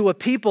 to a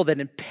people that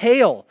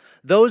impale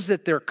those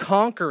that they're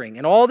conquering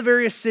and all the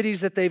various cities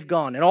that they've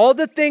gone and all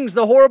the things,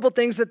 the horrible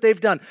things that they've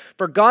done,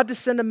 for God to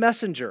send a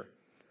messenger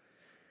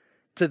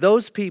to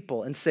those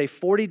people and say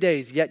 40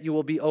 days, yet you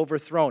will be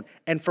overthrown.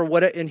 And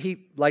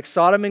he, like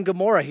Sodom and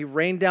Gomorrah, he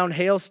rained down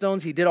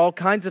hailstones. He did all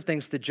kinds of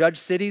things to judge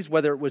cities,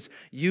 whether it was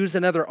use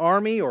another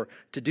army or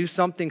to do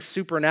something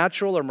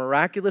supernatural or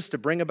miraculous to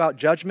bring about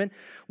judgment.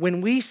 When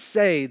we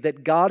say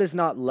that God is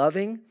not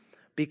loving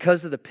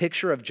because of the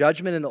picture of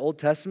judgment in the Old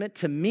Testament,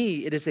 to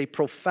me, it is a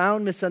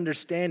profound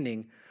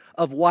misunderstanding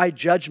of why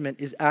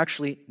judgment is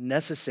actually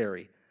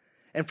necessary.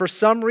 And for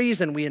some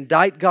reason, we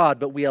indict God,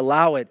 but we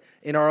allow it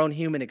in our own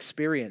human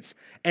experience.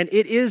 And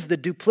it is the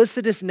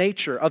duplicitous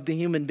nature of the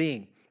human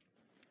being.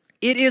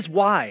 It is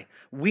why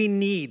we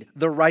need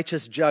the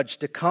righteous judge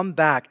to come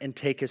back and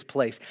take his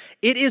place.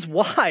 It is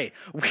why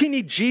we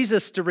need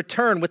Jesus to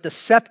return with the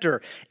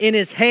scepter in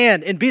his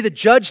hand and be the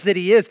judge that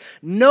he is.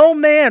 No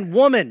man,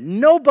 woman,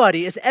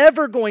 nobody is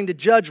ever going to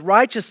judge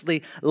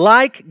righteously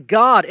like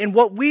God. And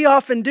what we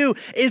often do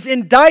is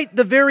indict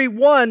the very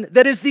one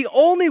that is the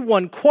only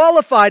one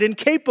qualified and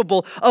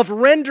capable of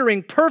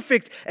rendering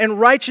perfect and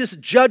righteous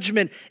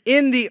judgment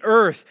in the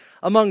earth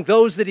among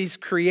those that he's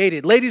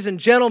created. Ladies and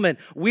gentlemen,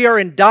 we are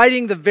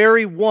indicting the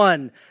very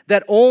one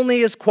that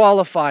only is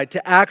qualified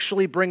to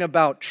actually bring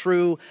about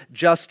true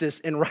justice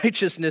and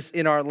righteousness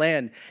in our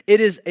land.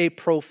 It is a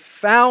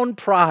profound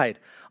pride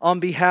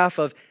on behalf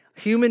of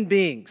human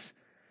beings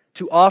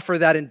to offer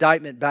that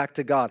indictment back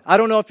to God. I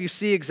don't know if you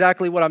see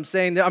exactly what I'm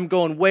saying. I'm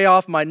going way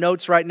off my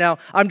notes right now.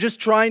 I'm just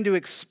trying to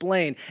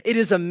explain. It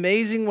is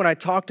amazing when I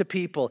talk to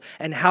people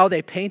and how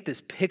they paint this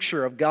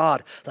picture of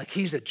God. Like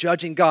he's a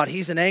judging God.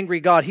 He's an angry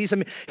God. He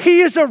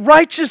is a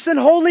righteous and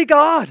holy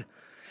God.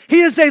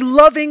 He is a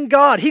loving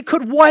God. He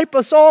could wipe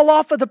us all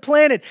off of the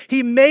planet.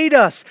 He made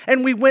us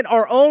and we went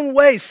our own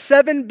way.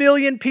 7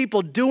 billion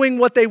people doing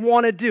what they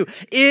want to do.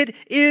 It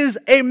is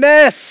a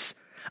mess.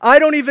 I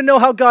don't even know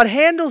how God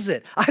handles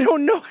it. I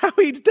don't know how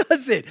he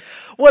does it.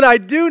 What I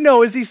do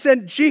know is he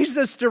sent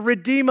Jesus to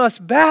redeem us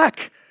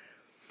back.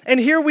 And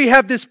here we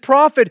have this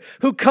prophet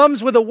who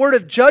comes with a word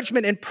of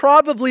judgment and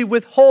probably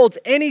withholds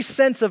any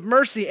sense of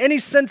mercy, any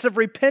sense of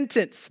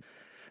repentance.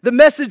 The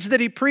message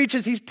that he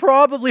preaches, he's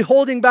probably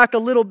holding back a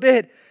little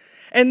bit.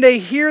 And they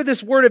hear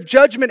this word of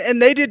judgment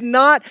and they did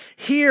not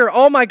hear,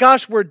 oh my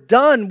gosh, we're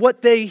done.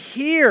 What they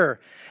hear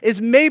is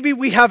maybe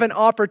we have an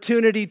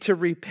opportunity to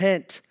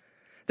repent.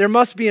 There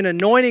must be an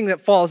anointing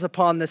that falls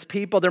upon this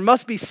people. There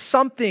must be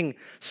something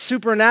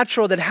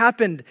supernatural that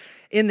happened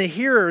in the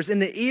hearers, in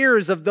the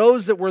ears of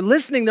those that were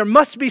listening. There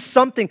must be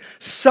something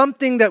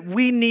that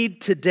we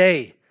need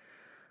today.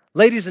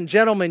 Ladies and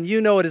gentlemen, you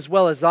know it as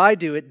well as I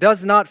do. It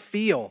does not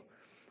feel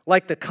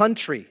like the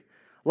country,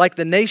 like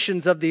the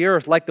nations of the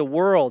earth, like the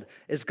world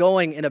is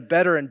going in a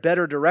better and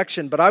better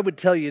direction. But I would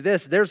tell you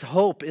this, there's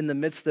hope in the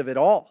midst of it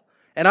all.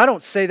 And I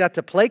don't say that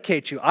to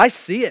placate you. I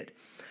see it.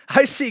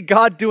 I see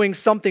God doing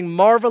something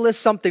marvelous,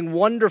 something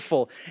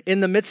wonderful in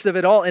the midst of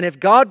it all. And if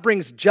God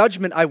brings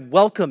judgment, I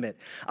welcome it.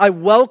 I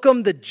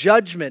welcome the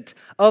judgment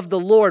of the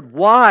Lord.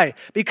 Why?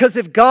 Because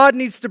if God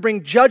needs to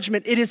bring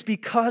judgment, it is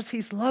because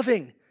he's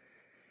loving.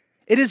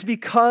 It is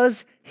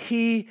because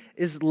he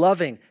is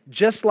loving.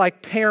 Just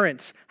like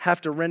parents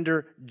have to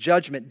render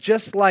judgment,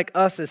 just like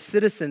us as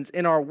citizens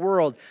in our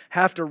world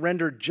have to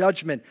render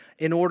judgment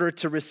in order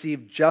to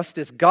receive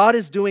justice. God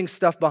is doing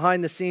stuff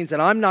behind the scenes,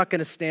 and I'm not going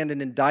to stand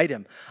and indict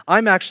him.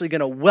 I'm actually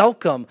going to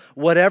welcome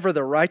whatever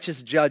the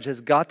righteous judge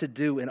has got to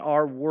do in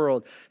our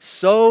world.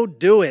 So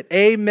do it.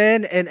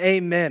 Amen and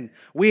amen.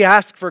 We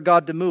ask for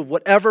God to move,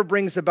 whatever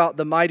brings about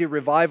the mighty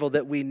revival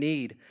that we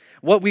need.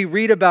 What we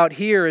read about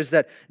here is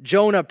that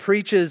Jonah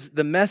preaches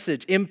the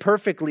message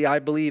imperfectly, I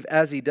believe,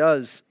 as he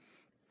does.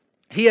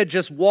 He had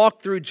just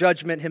walked through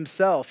judgment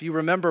himself. You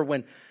remember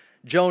when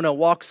Jonah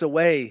walks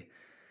away,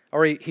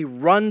 or he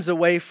runs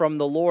away from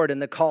the Lord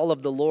and the call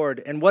of the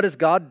Lord. And what does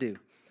God do?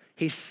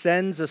 He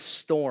sends a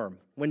storm.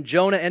 When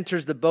Jonah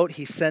enters the boat,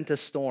 he sent a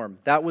storm.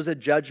 That was a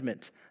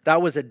judgment.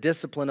 That was a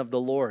discipline of the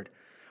Lord.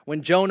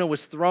 When Jonah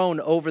was thrown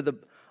over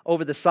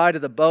the side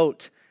of the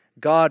boat,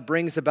 God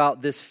brings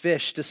about this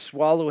fish to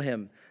swallow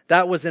him.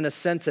 That was, in a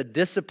sense, a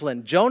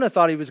discipline. Jonah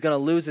thought he was going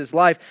to lose his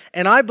life.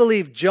 And I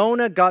believe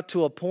Jonah got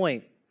to a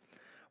point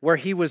where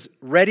he was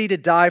ready to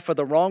die for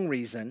the wrong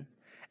reason.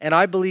 And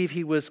I believe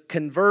he was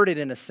converted,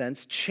 in a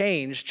sense,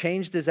 changed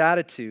his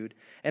attitude.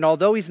 And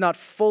although he's not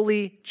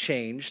fully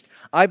changed,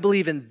 I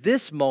believe in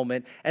this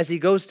moment, as he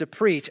goes to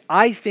preach,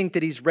 I think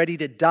that he's ready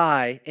to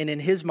die, and in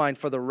his mind,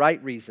 for the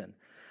right reason.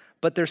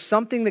 But there's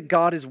something that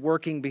God is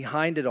working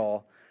behind it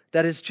all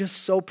that is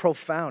just so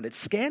profound. It's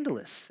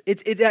scandalous.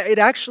 It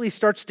actually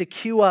starts to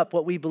cue up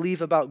what we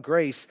believe about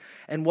grace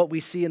and what we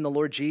see in the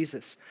Lord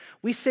Jesus.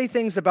 We say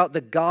things about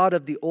the God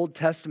of the Old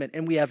Testament,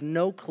 and we have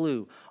no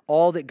clue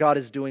all that God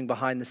is doing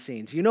behind the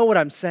scenes. You know what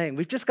I'm saying?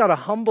 We've just got to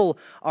humble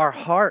our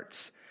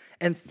hearts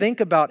and think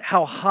about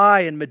how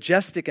high and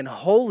majestic and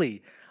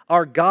holy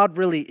our God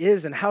really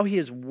is and how he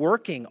is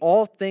working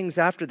all things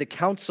after the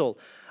counsel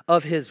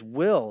of his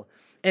will.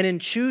 And in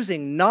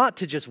choosing not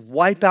to just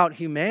wipe out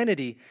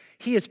humanity,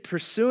 he is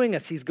pursuing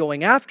us. He's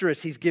going after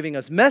us. He's giving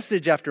us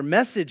message after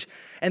message.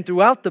 And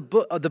throughout the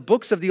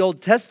books of the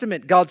Old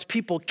Testament, God's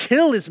people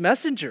kill his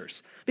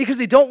messengers. because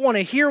they don't want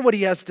to hear what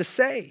he has to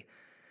say.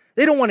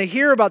 They don't want to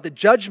hear about the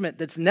judgment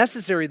that's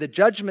necessary, the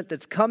judgment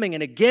that's coming.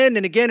 And again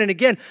and again and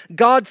again,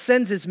 God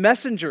sends his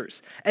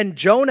messengers. And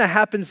Jonah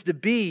happens to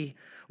be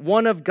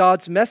one of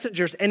God's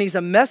messengers. And he's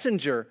a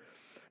messenger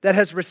that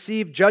has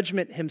received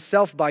judgment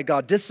himself by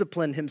God,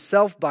 discipline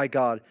himself by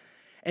God.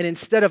 And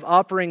instead of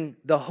offering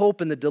the hope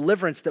and the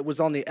deliverance that was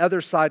on the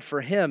other side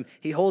for him,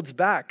 he holds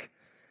back.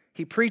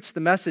 He preached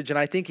the message, and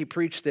I think he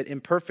preached it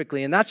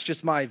imperfectly. And that's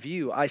just my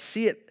view. I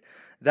see it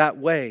that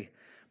way.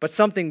 But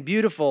something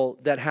beautiful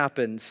that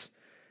happens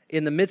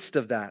in the midst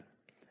of that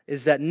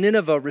is that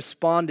Nineveh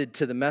responded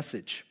to the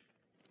message.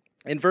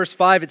 In verse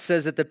 5, it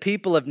says that the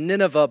people of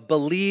Nineveh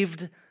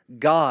believed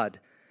God.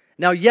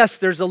 Now, yes,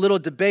 there's a little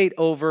debate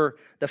over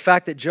the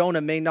fact that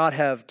Jonah may not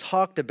have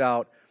talked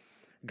about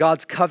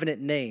God's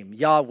covenant name,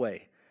 Yahweh,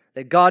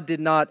 that God did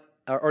not,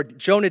 or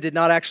Jonah did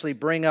not actually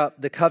bring up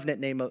the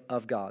covenant name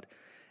of God,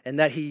 and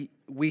that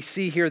we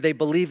see here they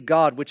believed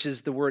God, which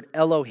is the word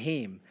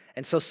Elohim.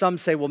 And so some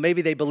say, well,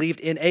 maybe they believed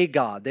in a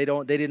God. They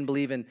didn't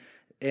believe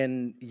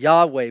in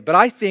Yahweh. But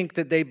I think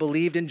that they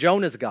believed in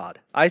Jonah's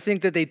God. I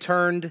think that they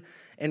turned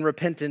in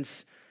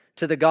repentance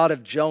to the God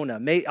of Jonah.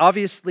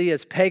 Obviously,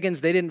 as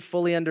pagans, they didn't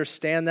fully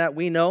understand that,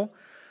 we know.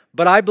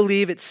 But I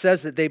believe it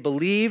says that they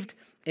believed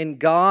in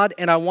God,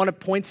 and I want to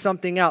point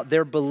something out.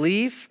 Their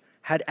belief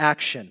had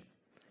action.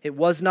 It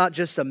was not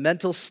just a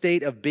mental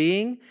state of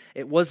being.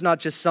 It was not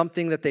just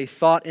something that they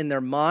thought in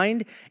their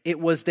mind. It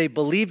was they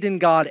believed in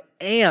God,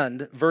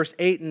 and verse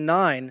 8 and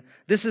 9,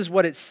 this is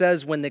what it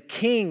says when the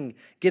king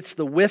gets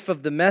the whiff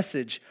of the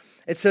message.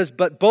 It says,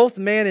 but both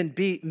man and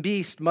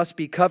beast must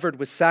be covered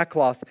with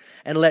sackcloth,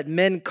 and let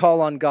men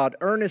call on God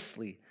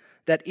earnestly,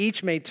 that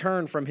each may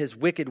turn from his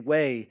wicked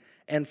way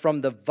and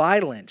from the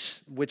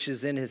violence which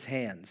is in his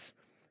hands.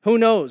 Who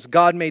knows?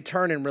 God may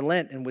turn and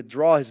relent and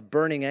withdraw his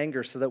burning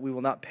anger so that we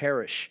will not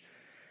perish.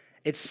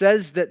 It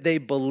says that they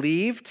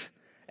believed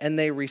and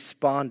they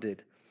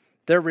responded.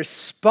 Their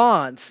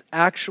response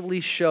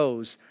actually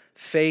shows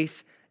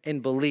faith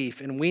and belief,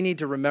 and we need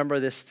to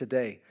remember this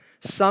today.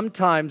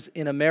 Sometimes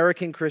in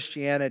American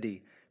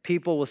Christianity,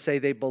 people will say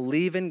they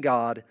believe in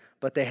God,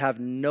 but they have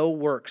no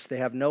works, they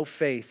have no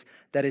faith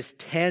that is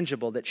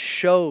tangible, that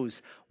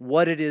shows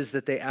what it is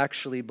that they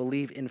actually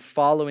believe in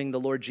following the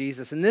Lord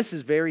Jesus. And this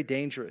is very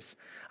dangerous.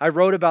 I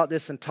wrote about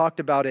this and talked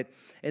about it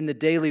in the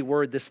Daily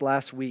Word this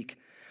last week.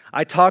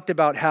 I talked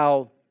about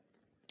how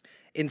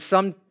in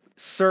some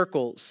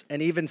circles,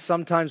 and even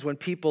sometimes when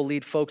people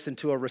lead folks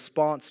into a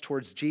response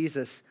towards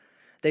Jesus,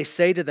 they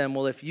say to them,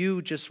 well, if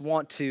you just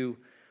want to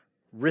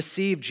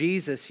receive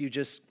Jesus, you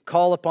just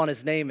call upon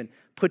his name and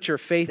put your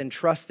faith and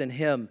trust in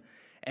him,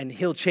 and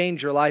he'll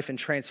change your life and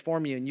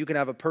transform you, and you can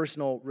have a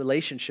personal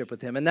relationship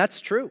with him. And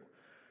that's true.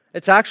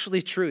 It's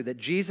actually true that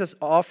Jesus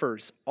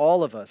offers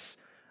all of us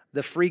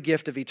the free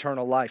gift of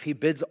eternal life. He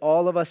bids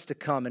all of us to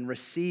come and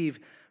receive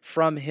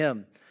from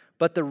him.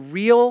 But the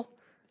real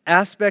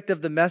aspect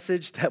of the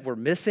message that we're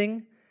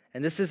missing,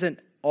 and this isn't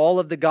all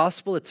of the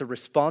gospel, it's a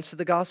response to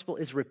the gospel,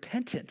 is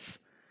repentance.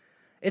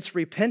 It's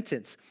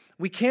repentance.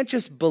 We can't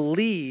just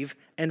believe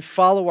and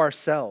follow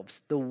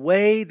ourselves. The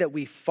way that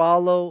we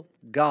follow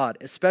God,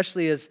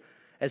 especially as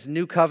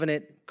New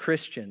Covenant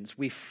Christians,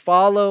 we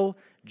follow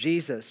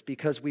Jesus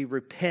because we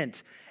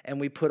repent and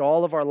we put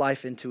all of our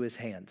life into his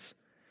hands.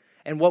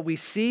 And what we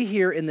see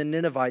here in the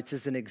Ninevites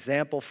is an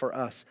example for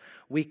us.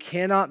 We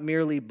cannot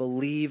merely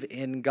believe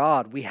in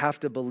God. We have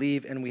to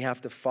believe and we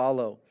have to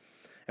follow.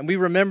 And we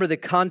remember the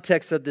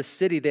context of this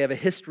city. They have a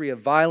history of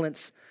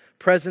violence,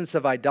 presence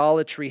of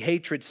idolatry,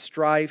 hatred,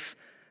 strife,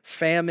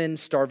 famine,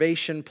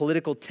 starvation,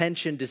 political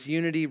tension,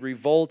 disunity,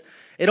 revolt.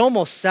 It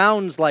almost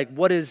sounds like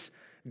what is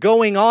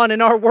going on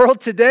in our world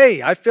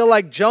today. I feel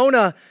like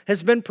Jonah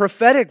has been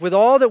prophetic with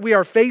all that we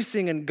are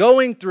facing and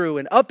going through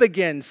and up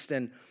against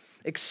and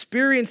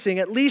experiencing,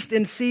 at least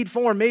in seed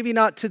form, maybe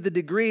not to the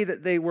degree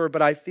that they were,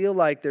 but I feel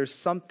like there's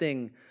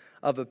something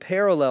of a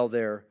parallel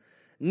there.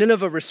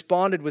 Nineveh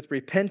responded with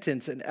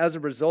repentance, and as a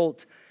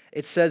result,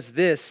 it says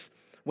this,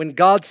 when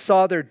God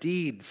saw their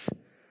deeds,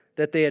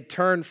 that they had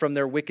turned from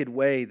their wicked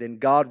way, then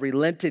God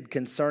relented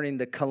concerning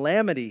the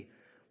calamity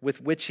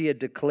with which he had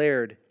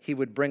declared he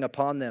would bring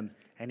upon them,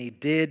 and he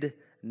did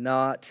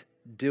not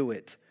do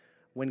it.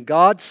 When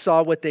God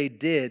saw what they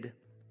did,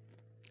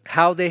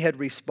 how they had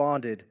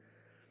responded,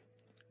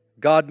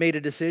 God made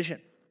a decision.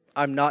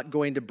 I'm not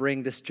going to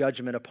bring this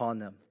judgment upon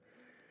them.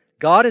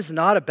 God is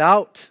not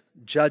about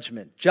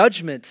judgment.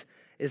 Judgment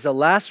is a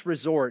last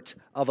resort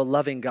of a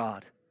loving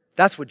God.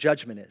 That's what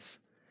judgment is.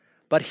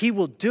 But he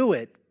will do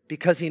it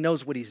because he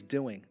knows what he's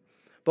doing.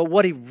 But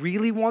what he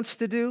really wants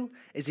to do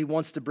is he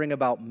wants to bring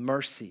about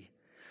mercy.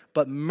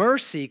 But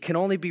mercy can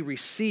only be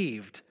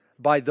received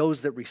by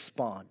those that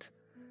respond.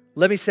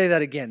 Let me say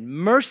that again.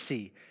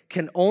 Mercy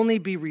can only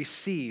be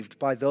received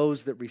by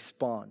those that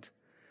respond.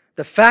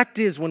 The fact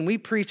is, when we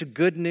preach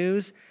good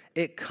news,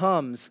 it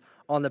comes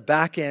on the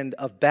back end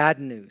of bad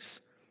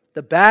news.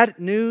 The bad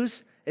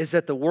news is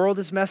that the world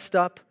is messed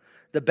up.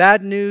 The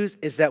bad news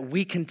is that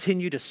we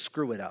continue to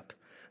screw it up.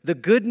 The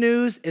good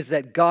news is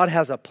that God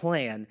has a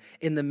plan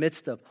in the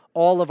midst of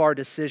all of our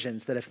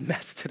decisions that have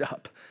messed it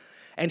up.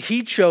 And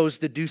He chose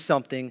to do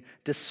something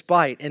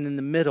despite and in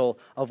the middle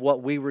of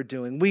what we were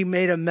doing. We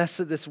made a mess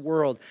of this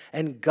world,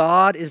 and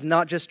God is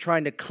not just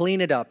trying to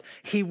clean it up.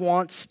 He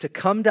wants to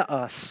come to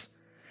us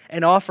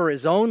and offer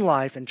His own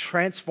life and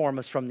transform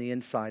us from the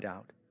inside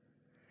out.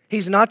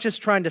 He's not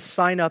just trying to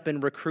sign up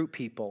and recruit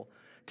people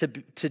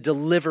to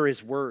deliver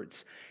His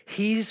words.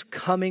 He's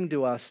coming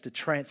to us to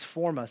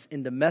transform us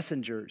into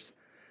messengers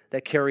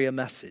that carry a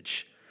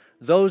message.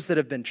 Those that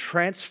have been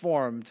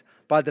transformed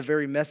by the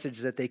very message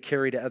that they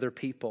carry to other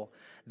people.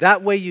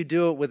 That way you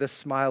do it with a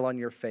smile on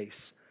your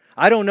face.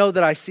 I don't know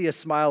that I see a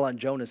smile on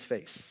Jonah's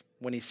face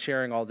when he's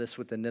sharing all this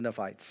with the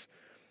Ninevites.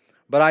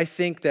 But I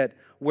think that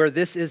where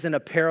this isn't a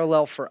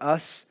parallel for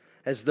us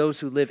as those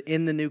who live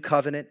in the new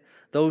covenant,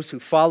 those who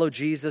follow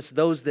Jesus,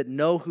 those that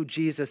know who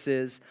Jesus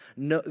is,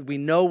 we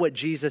know what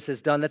Jesus has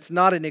done. That's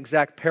not an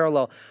exact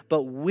parallel,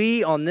 but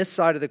we on this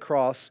side of the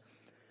cross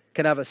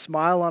can have a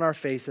smile on our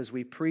face as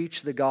we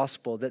preach the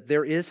gospel that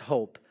there is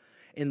hope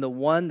in the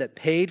one that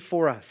paid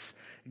for us,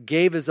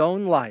 gave His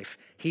own life.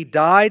 He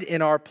died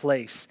in our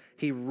place.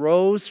 He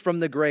rose from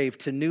the grave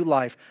to new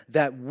life,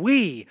 that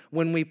we,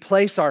 when we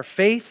place our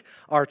faith,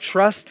 our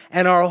trust,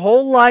 and our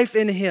whole life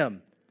in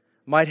Him,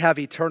 might have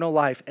eternal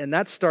life. And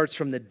that starts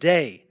from the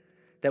day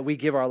that we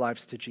give our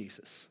lives to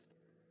Jesus.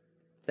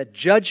 That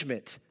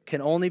judgment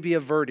can only be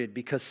averted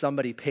because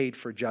somebody paid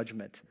for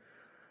judgment.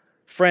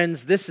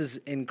 Friends, this is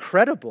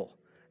incredible.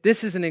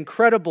 This is an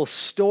incredible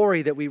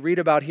story that we read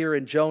about here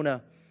in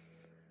Jonah.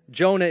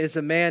 Jonah is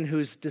a man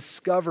who's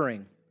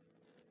discovering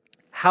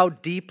how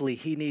deeply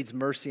he needs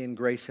mercy and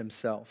grace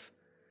himself,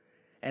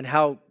 and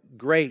how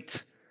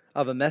great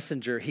of a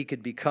messenger he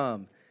could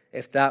become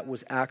if that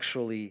was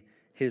actually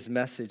his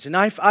message. And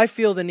I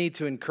feel the need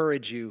to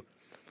encourage you.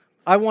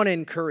 I want to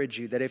encourage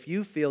you that if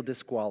you feel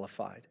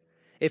disqualified,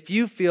 if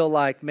you feel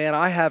like, man,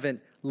 I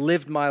haven't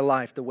lived my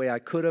life the way I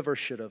could have or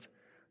should have,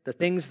 the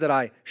things that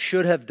I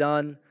should have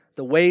done,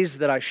 the ways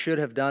that I should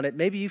have done it,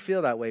 maybe you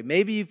feel that way.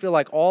 Maybe you feel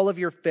like all of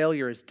your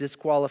failure has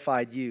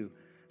disqualified you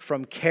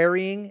from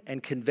carrying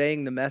and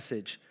conveying the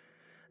message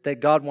that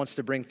God wants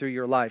to bring through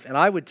your life. And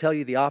I would tell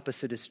you the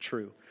opposite is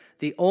true.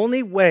 The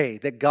only way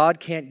that God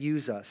can't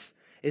use us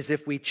is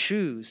if we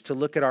choose to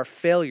look at our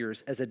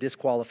failures as a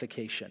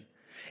disqualification.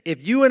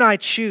 If you and I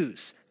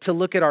choose to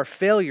look at our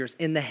failures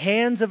in the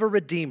hands of a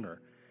Redeemer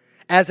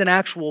as an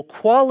actual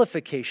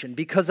qualification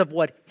because of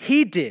what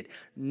He did,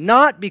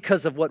 not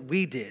because of what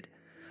we did,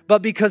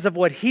 but because of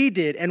what He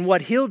did and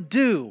what He'll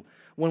do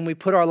when we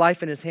put our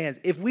life in His hands.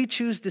 If we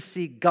choose to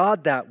see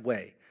God that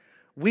way,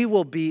 we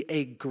will be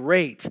a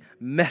great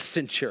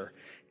messenger,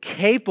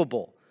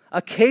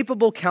 a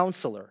capable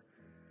counselor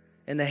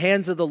in the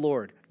hands of the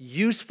Lord,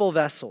 useful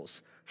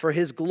vessels for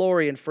His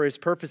glory and for His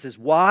purposes.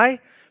 Why?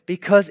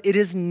 Because it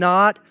is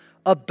not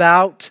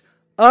about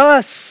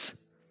us.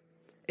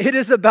 It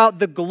is about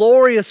the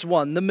glorious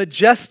one, the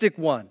majestic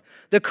one,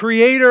 the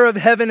creator of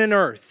heaven and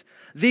earth,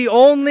 the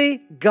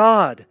only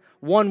God,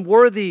 one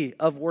worthy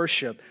of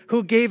worship,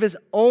 who gave His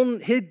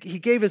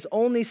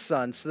only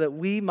Son so that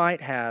we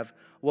might have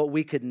what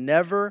we could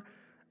never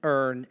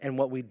earn and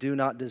what we do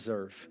not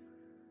deserve.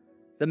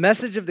 The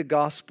message of the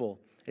gospel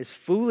is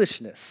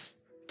foolishness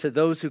to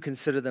those who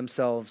consider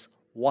themselves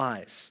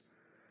wise,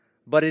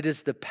 but it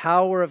is the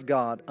power of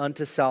God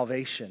unto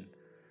salvation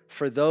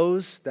for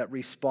those that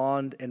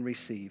respond and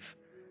receive.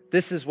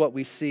 This is what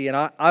we see, and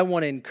I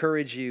want to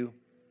encourage you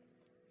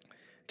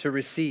to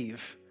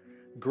receive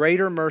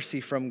greater mercy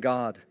from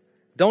God.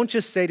 Don't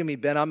just say to me,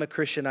 Ben, I'm a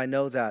Christian, I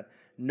know that.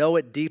 Know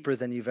it deeper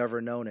than you've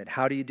ever known it.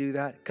 How do you do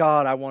that?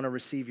 God, I want to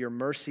receive your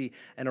mercy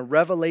and a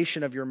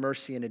revelation of your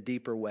mercy in a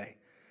deeper way.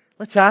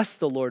 Let's ask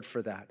the Lord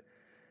for that.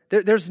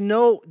 There's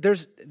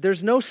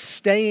no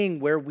staying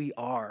where we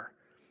are.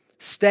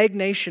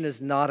 Stagnation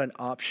is not an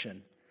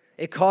option.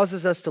 It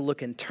causes us to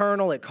look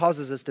internal. It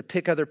causes us to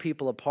pick other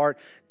people apart.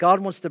 God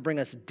wants to bring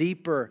us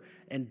deeper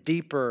and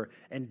deeper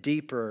and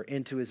deeper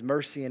into His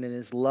mercy and in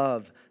His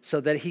love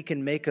so that He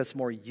can make us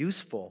more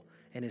useful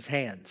in His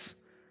hands.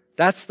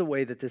 That's the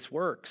way that this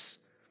works.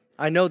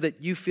 I know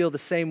that you feel the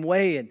same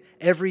way, and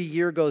every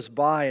year goes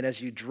by, and as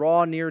you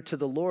draw near to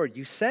the Lord,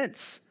 you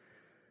sense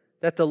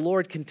that the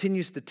Lord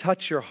continues to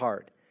touch your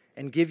heart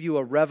and give you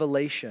a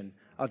revelation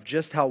of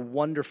just how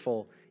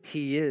wonderful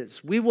He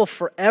is. We will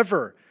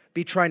forever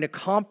be trying to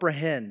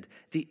comprehend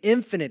the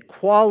infinite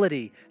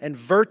quality and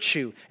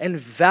virtue and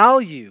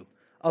value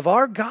of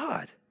our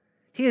God.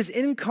 He is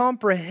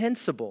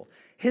incomprehensible.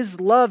 His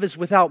love is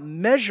without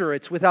measure.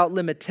 It's without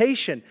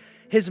limitation.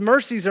 His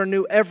mercies are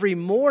new every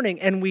morning,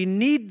 and we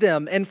need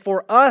them. And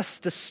for us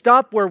to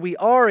stop where we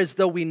are as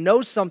though we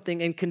know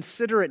something and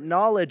consider it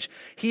knowledge,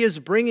 He is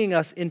bringing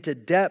us into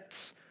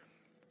depths.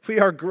 We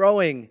are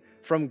growing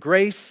from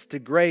grace to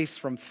grace,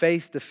 from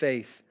faith to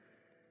faith.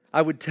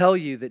 I would tell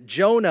you that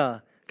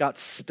Jonah got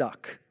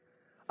stuck.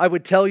 I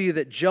would tell you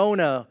that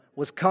Jonah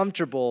was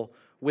comfortable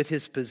with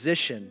his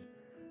position,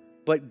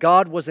 but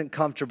God wasn't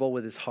comfortable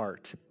with his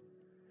heart.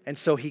 And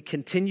so he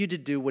continued to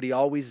do what he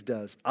always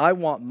does. I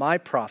want my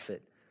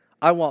prophet.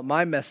 I want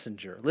my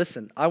messenger.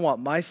 Listen, I want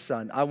my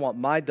son. I want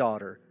my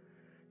daughter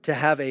to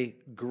have a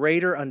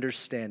greater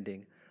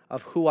understanding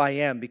of who I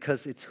am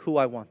because it's who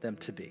I want them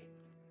to be.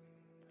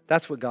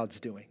 That's what God's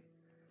doing.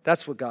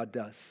 That's what God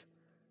does.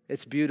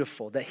 It's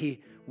beautiful that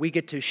we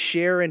get to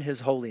share in his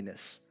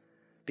holiness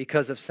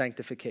because of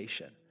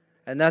sanctification.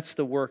 And that's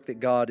the work that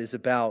God is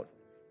about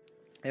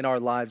in our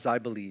lives, I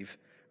believe,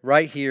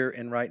 right here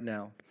and right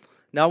now.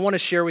 Now, I want to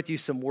share with you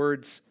some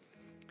words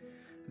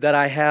that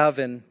I have,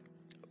 and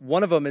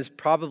one of them is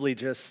probably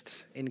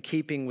just in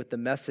keeping with the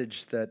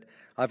message that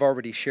I've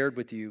already shared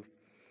with you.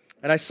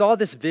 And I saw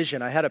this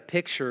vision. I had a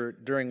picture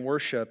during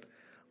worship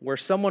where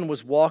someone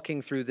was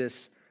walking through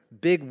this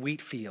big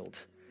wheat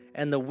field,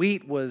 and the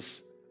wheat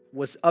was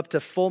up to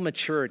full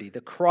maturity.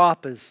 The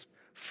crop is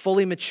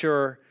fully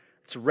mature.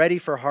 It's ready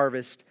for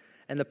harvest.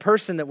 And the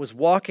person that was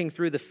walking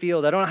through the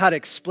field, I don't know how to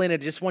explain it,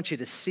 I just want you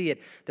to see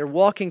it. They're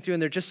walking through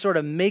and they're just sort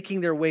of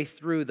making their way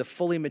through the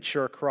fully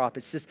mature crop.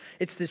 It's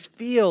this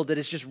field that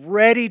is just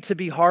ready to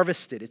be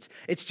harvested.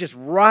 It's just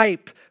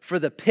ripe for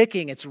the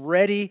picking. It's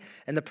ready,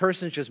 and the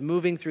person's just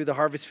moving through the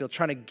harvest field,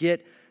 trying to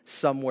get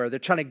somewhere. They're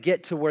trying to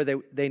get to where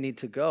they need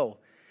to go.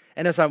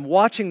 And as I'm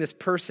watching this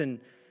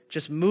person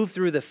just move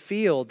through the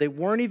field, they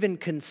weren't even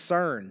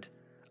concerned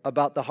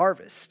about the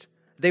harvest.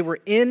 They were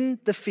in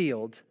the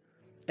field,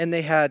 and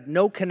they had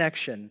no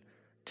connection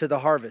to the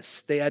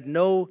harvest. They had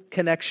no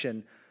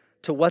connection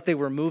to what they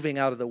were moving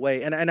out of the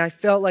way. And I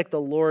felt like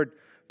the Lord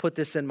put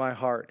this in my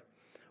heart,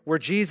 where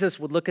Jesus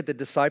would look at the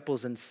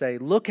disciples and say,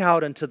 look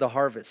out into the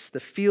harvest. The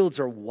fields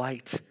are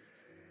white.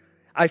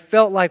 I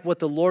felt like what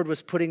the Lord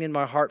was putting in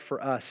my heart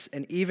for us,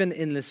 and even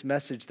in this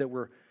message that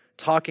we're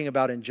talking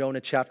about in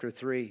Jonah chapter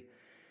 3,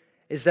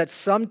 is that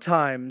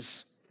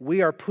sometimes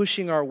we are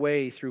pushing our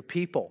way through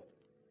people.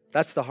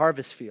 That's the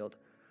harvest field.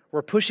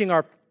 We're pushing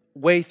our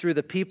way through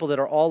the people that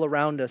are all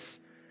around us.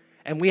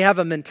 And we have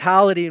a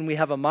mentality and we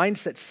have a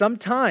mindset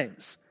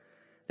sometimes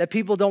that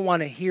people don't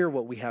want to hear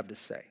what we have to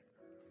say,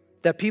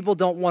 that people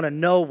don't want to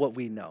know what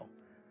we know.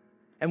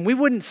 And we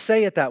wouldn't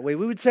say it that way.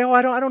 We would say,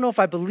 I don't know if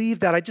I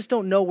believe that. I just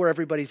don't know where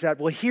everybody's at.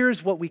 Well,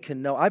 here's what we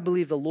can know. I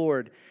believe the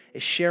Lord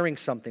is sharing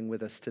something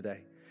with us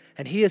today.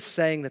 And he is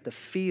saying that the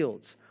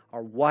fields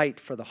are white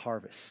for the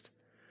harvest.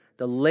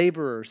 The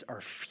laborers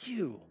are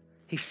few.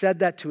 He said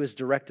that to his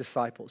direct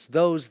disciples,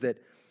 those that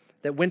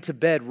went to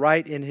bed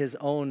right in his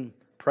own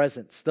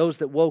presence, those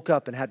that woke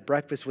up and had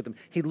breakfast with him.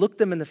 He looked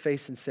them in the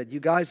face and said, you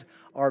guys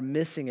are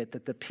missing it,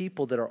 that the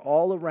people that are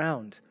all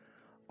around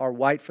are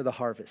white for the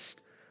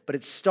harvest. But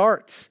it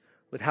starts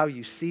with how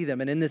you see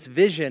them. And in this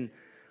vision,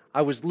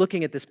 I was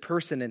looking at this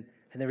person and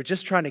they were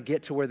just trying to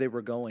get to where they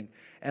were going.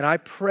 And I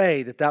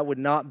pray that that would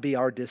not be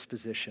our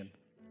disposition,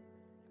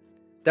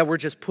 that we're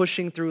just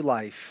pushing through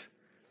life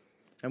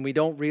and we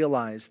don't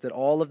realize that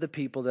all of the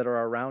people that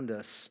are around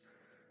us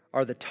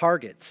are the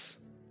targets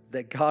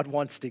that God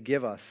wants to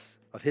give us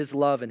of his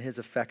love and his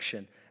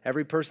affection.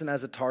 Every person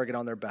has a target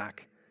on their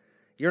back.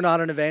 You're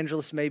not an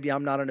evangelist, maybe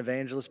I'm not an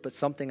evangelist, but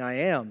something I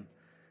am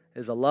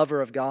is a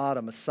lover of God.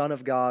 I'm a son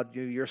of God.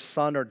 You're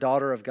son or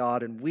daughter of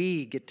God, and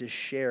we get to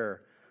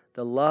share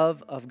the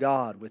love of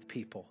God with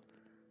people.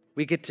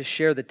 We get to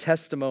share the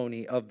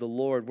testimony of the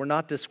Lord. We're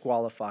not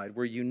disqualified.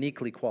 We're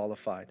uniquely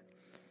qualified.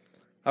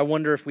 I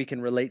wonder if we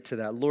can relate to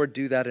that. Lord,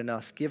 do that in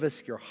us. Give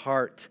us your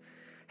heart.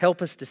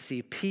 Help us to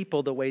see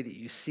people the way that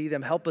you see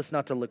them. Help us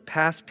not to look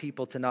past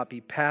people, to not be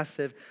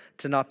passive,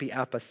 to not be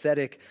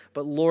apathetic,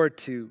 but Lord,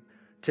 to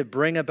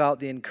bring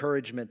about the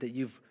encouragement that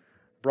you've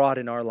brought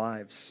in our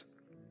lives.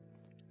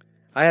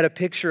 I had a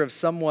picture of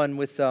someone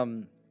with,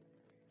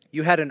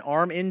 you had an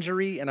arm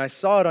injury, and I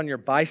saw it on your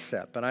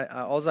bicep, and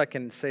all I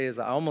can say is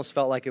I almost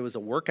felt like it was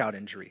a workout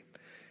injury,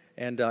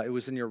 and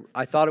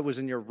I thought it was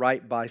in your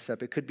right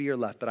bicep. It could be your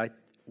left, but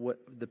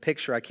the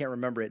picture, I can't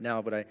remember it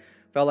now, but I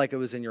felt like it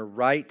was in your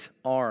right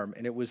arm,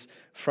 and it was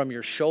from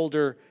your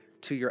shoulder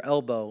to your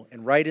elbow,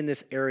 and right in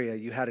this area,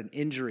 you had an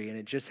injury, and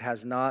it just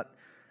has not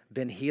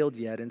been healed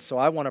yet, and so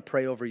I want to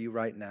pray over you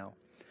right now.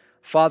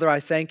 Father,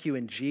 I thank you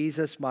in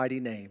Jesus' mighty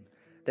name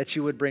that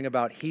you would bring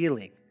about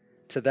healing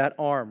to that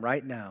arm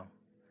right now.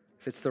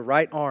 If it's the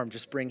right arm,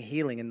 just bring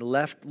healing. And the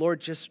left,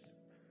 Lord,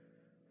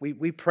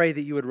 we pray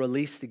that you would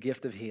release the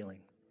gift of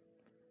healing.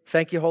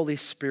 Thank you, Holy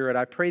Spirit.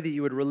 I pray that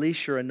you would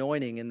release your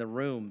anointing in the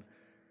room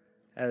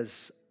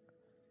as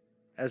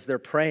they're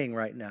praying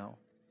right now.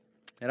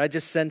 And I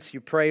just sense you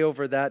pray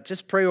over that.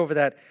 Just pray over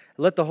that.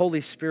 Let the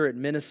Holy Spirit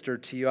minister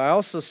to you. I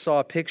also saw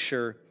a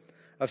picture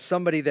of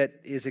somebody that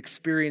is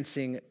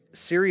experiencing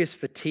serious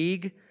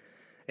fatigue.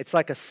 It's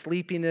like a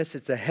sleepiness.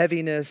 It's a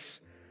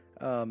heaviness.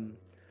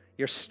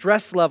 Your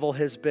stress level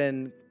has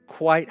been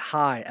quite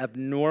high,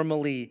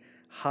 abnormally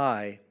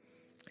high.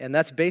 And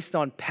that's based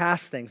on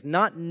past things,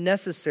 not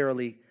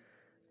necessarily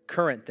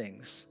current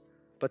things.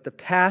 But the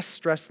past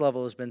stress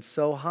level has been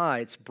so high,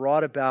 it's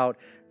brought about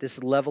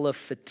this level of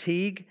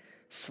fatigue,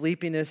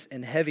 sleepiness,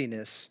 and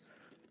heaviness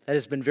that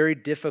has been very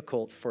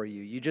difficult for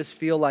you. You just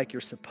feel like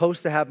you're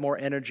supposed to have more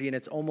energy, and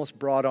it's almost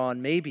brought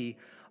on maybe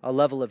a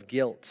level of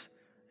guilt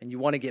and you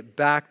want to get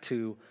back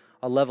to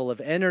a level of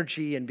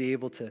energy and be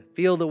able to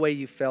feel the way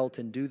you felt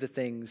and do the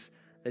things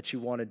that you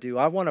want to do.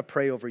 I want to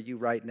pray over you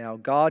right now.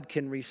 God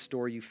can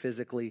restore you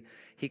physically.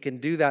 He can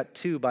do that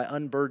too by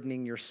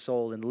unburdening your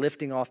soul and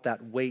lifting off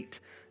that weight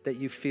that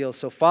you feel.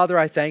 So Father,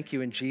 I thank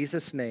you in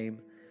Jesus' name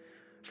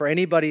for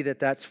anybody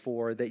that's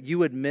for, that you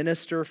would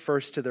minister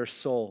first to their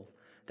soul,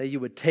 that you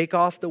would take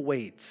off the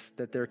weights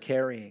that they're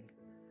carrying.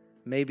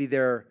 Maybe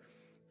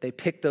they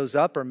picked those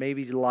up, or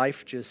maybe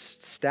life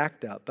just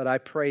stacked up. But I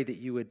pray that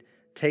you would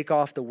take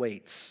off the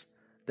weights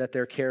that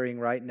they're carrying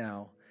right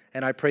now.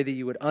 And I pray that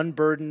you would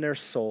unburden their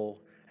soul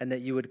and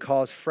that you would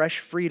cause fresh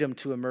freedom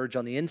to emerge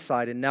on the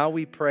inside. And now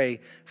we pray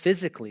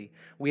physically.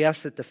 We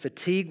ask that the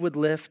fatigue would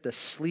lift, the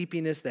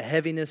sleepiness, the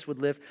heaviness would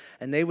lift,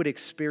 and they would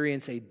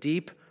experience a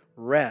deep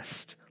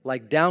rest,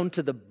 like down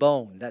to the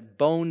bone, that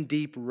bone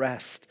deep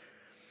rest.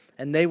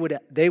 And they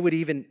would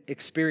even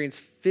experience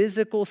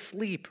physical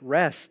sleep,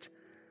 rest,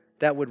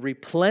 that would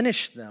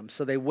replenish them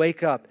so they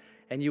wake up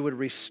and you would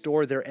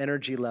restore their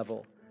energy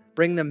level.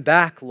 Bring them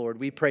back, Lord.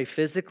 We pray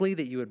physically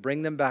that you would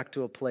bring them back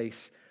to a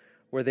place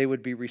where they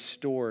would be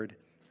restored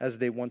as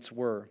they once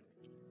were.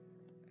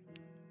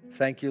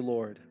 Thank you,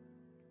 Lord.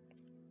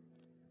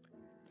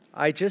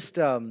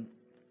 The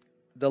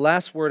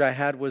last word I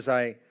had was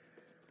I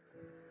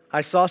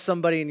saw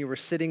somebody and you were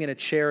sitting in a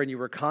chair and you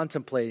were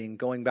contemplating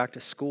going back to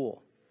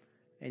school.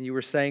 And you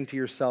were saying to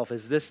yourself,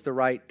 is this the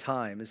right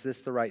time? Is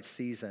this the right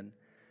season?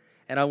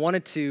 And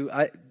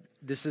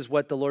this is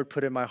what the Lord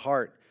put in my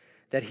heart,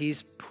 that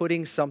He's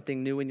putting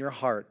something new in your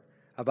heart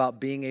about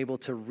being able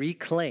to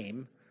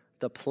reclaim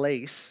the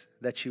place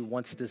that you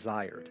once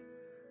desired.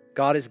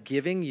 God is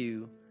giving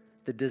you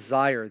the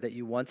desire that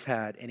you once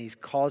had, and He's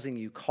calling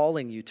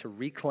you to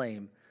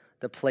reclaim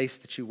the place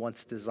that you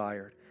once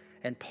desired.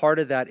 And part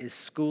of that is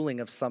schooling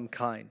of some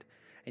kind.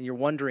 And you're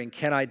wondering,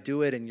 can I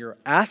do it? And you're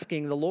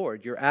asking the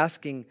Lord. You're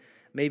asking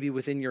maybe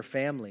within your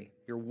family.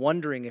 You're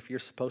wondering if you're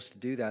supposed to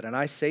do that. And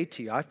I say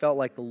to you, I felt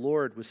like the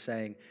Lord was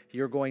saying,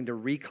 you're going to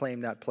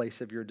reclaim that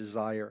place of your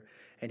desire,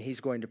 and He's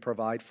going to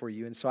provide for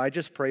you. And so I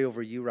just pray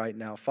over you right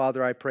now.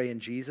 Father, I pray in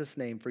Jesus'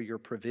 name for your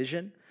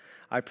provision.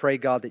 I pray,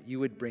 God, that you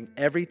would bring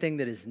everything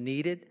that is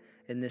needed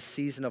in this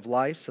season of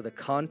life so the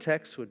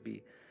context would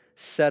be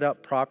set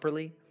up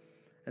properly.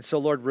 And so,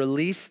 Lord,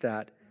 release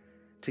that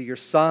to your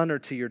son or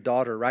to your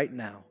daughter right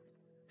now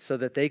so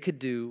that they could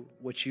do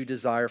what you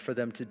desire for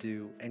them to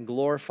do and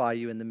glorify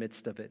you in the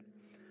midst of it.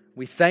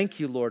 We thank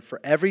you, Lord,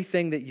 for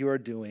everything that you are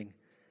doing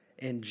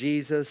in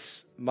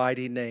Jesus'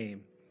 mighty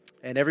name.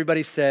 And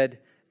everybody said,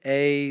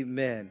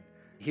 amen.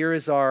 Here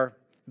is our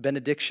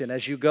benediction.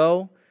 As you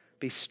go,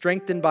 be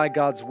strengthened by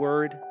God's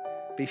word,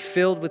 be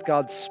filled with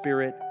God's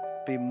Spirit,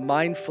 be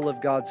mindful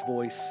of God's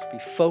voice, be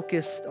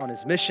focused on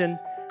His mission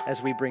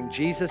as we bring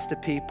Jesus to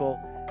people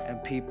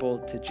and people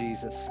to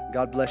Jesus.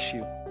 God bless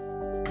you.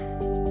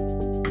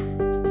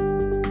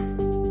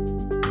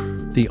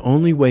 The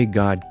only way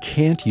God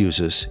can't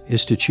use us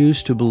is to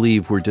choose to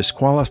believe we're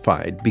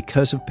disqualified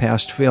because of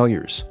past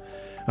failures.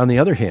 On the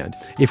other hand,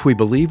 if we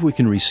believe we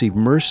can receive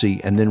mercy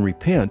and then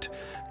repent,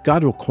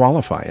 God will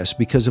qualify us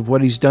because of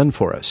what He's done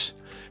for us.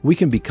 We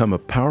can become a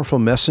powerful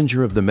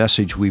messenger of the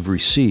message we've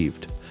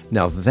received.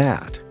 Now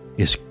that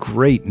is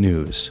great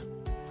news.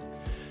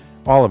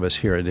 All of us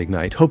here at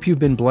Ignite hope you've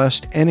been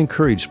blessed and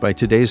encouraged by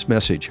today's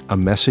message, a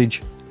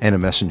message and a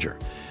messenger.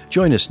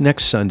 Join us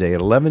next Sunday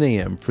at 11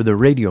 a.m. for the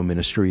radio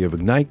ministry of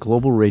Ignite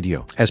Global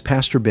Radio as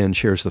Pastor Ben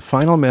shares the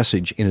final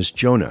message in his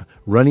Jonah,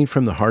 Running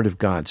from the Heart of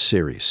God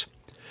series.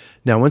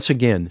 Now, once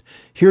again,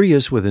 here he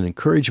is with an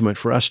encouragement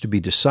for us to be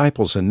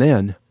disciples and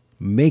then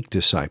make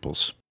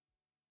disciples.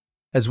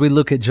 As we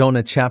look at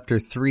Jonah chapter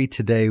 3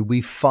 today, we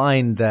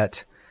find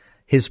that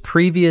his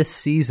previous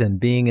season,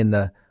 being in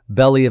the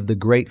belly of the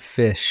great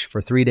fish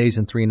for 3 days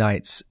and 3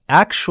 nights,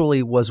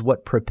 actually was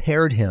what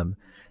prepared him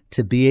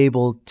to be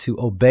able to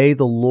obey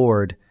the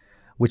Lord,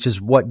 which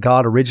is what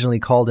God originally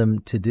called him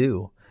to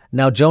do.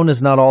 Now,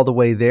 Jonah's not all the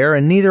way there,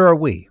 and neither are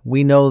we.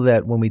 We know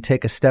that when we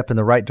take a step in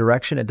the right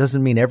direction, it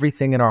doesn't mean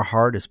everything in our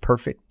heart is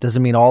perfect.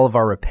 Doesn't mean all of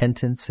our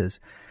repentance has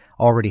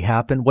already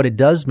happened. What it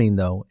does mean,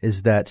 though,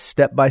 is that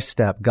step by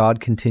step, God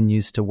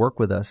continues to work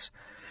with us.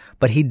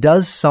 But He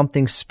does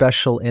something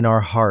special in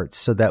our hearts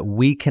so that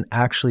we can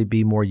actually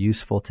be more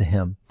useful to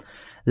Him.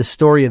 The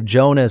story of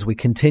Jonah, as we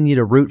continue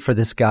to root for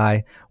this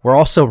guy, we're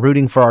also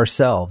rooting for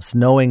ourselves,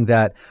 knowing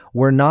that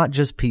we're not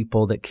just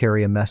people that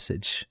carry a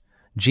message.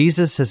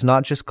 Jesus has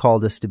not just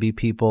called us to be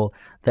people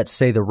that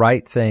say the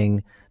right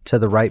thing to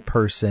the right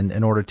person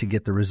in order to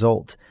get the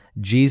result.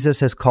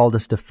 Jesus has called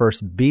us to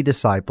first be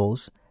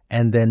disciples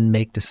and then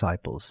make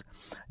disciples.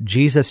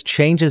 Jesus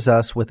changes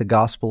us with the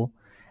gospel,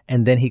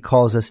 and then He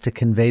calls us to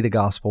convey the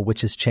gospel,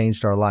 which has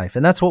changed our life.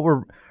 And that's what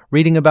we're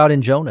reading about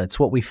in Jonah. It's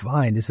what we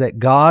find is that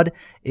God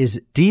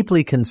is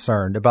deeply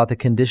concerned about the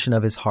condition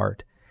of his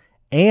heart,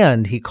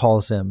 and He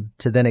calls him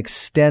to then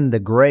extend the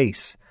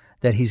grace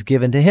that He's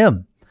given to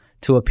him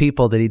to a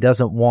people that He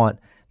doesn't want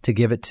to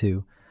give it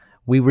to.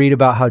 We read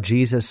about how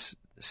Jesus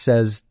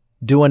says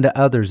Do unto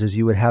others as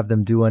you would have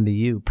them do unto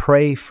you.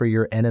 Pray for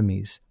your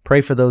enemies.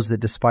 Pray for those that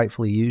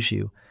despitefully use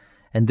you.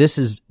 And this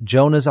is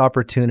Jonah's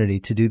opportunity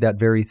to do that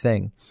very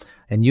thing.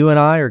 And you and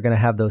I are going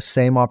to have those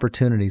same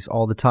opportunities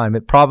all the time.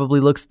 It probably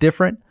looks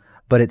different,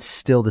 but it's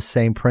still the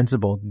same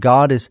principle.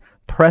 God is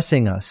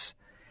pressing us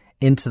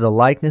into the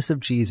likeness of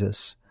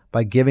Jesus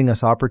by giving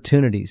us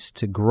opportunities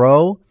to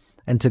grow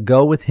and to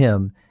go with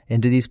Him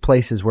into these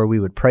places where we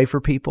would pray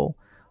for people,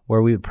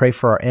 where we would pray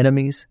for our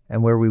enemies,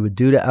 and where we would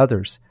do to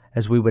others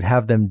as we would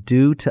have them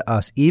do to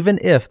us. Even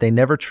if they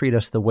never treat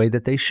us the way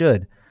that they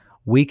should,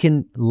 we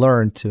can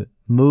learn to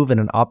move in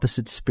an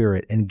opposite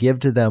spirit and give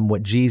to them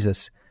what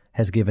Jesus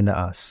has given to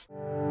us.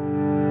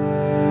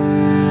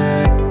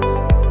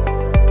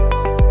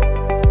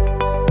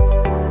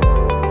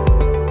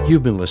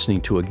 You've been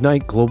listening to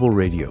Ignite Global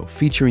Radio,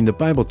 featuring the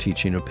Bible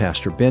teaching of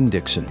Pastor Ben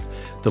Dixon,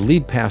 the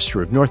lead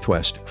pastor of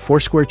Northwest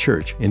Foursquare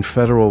Church in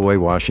Federal Way,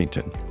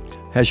 Washington.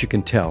 As you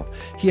can tell,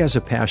 he has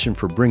a passion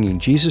for bringing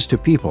Jesus to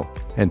people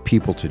and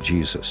people to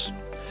Jesus.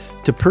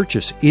 To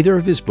purchase either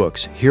of his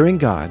books, Hearing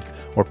God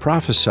or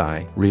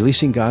Prophesy,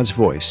 Releasing God's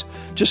Voice,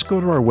 just go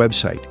to our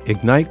website,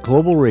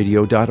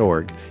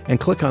 igniteglobalradio.org, and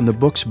click on the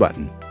Books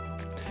button.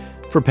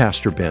 For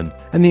Pastor Ben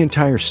and the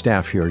entire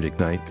staff here at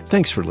Ignite,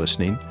 thanks for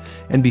listening,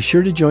 and be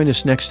sure to join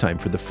us next time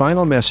for the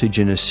final message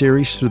in a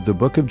series through the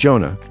book of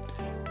Jonah,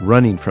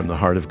 Running from the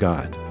Heart of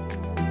God.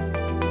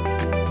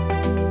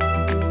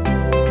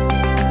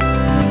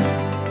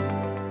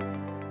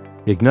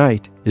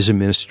 Ignite is a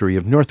ministry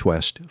of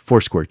Northwest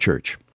Foursquare Church.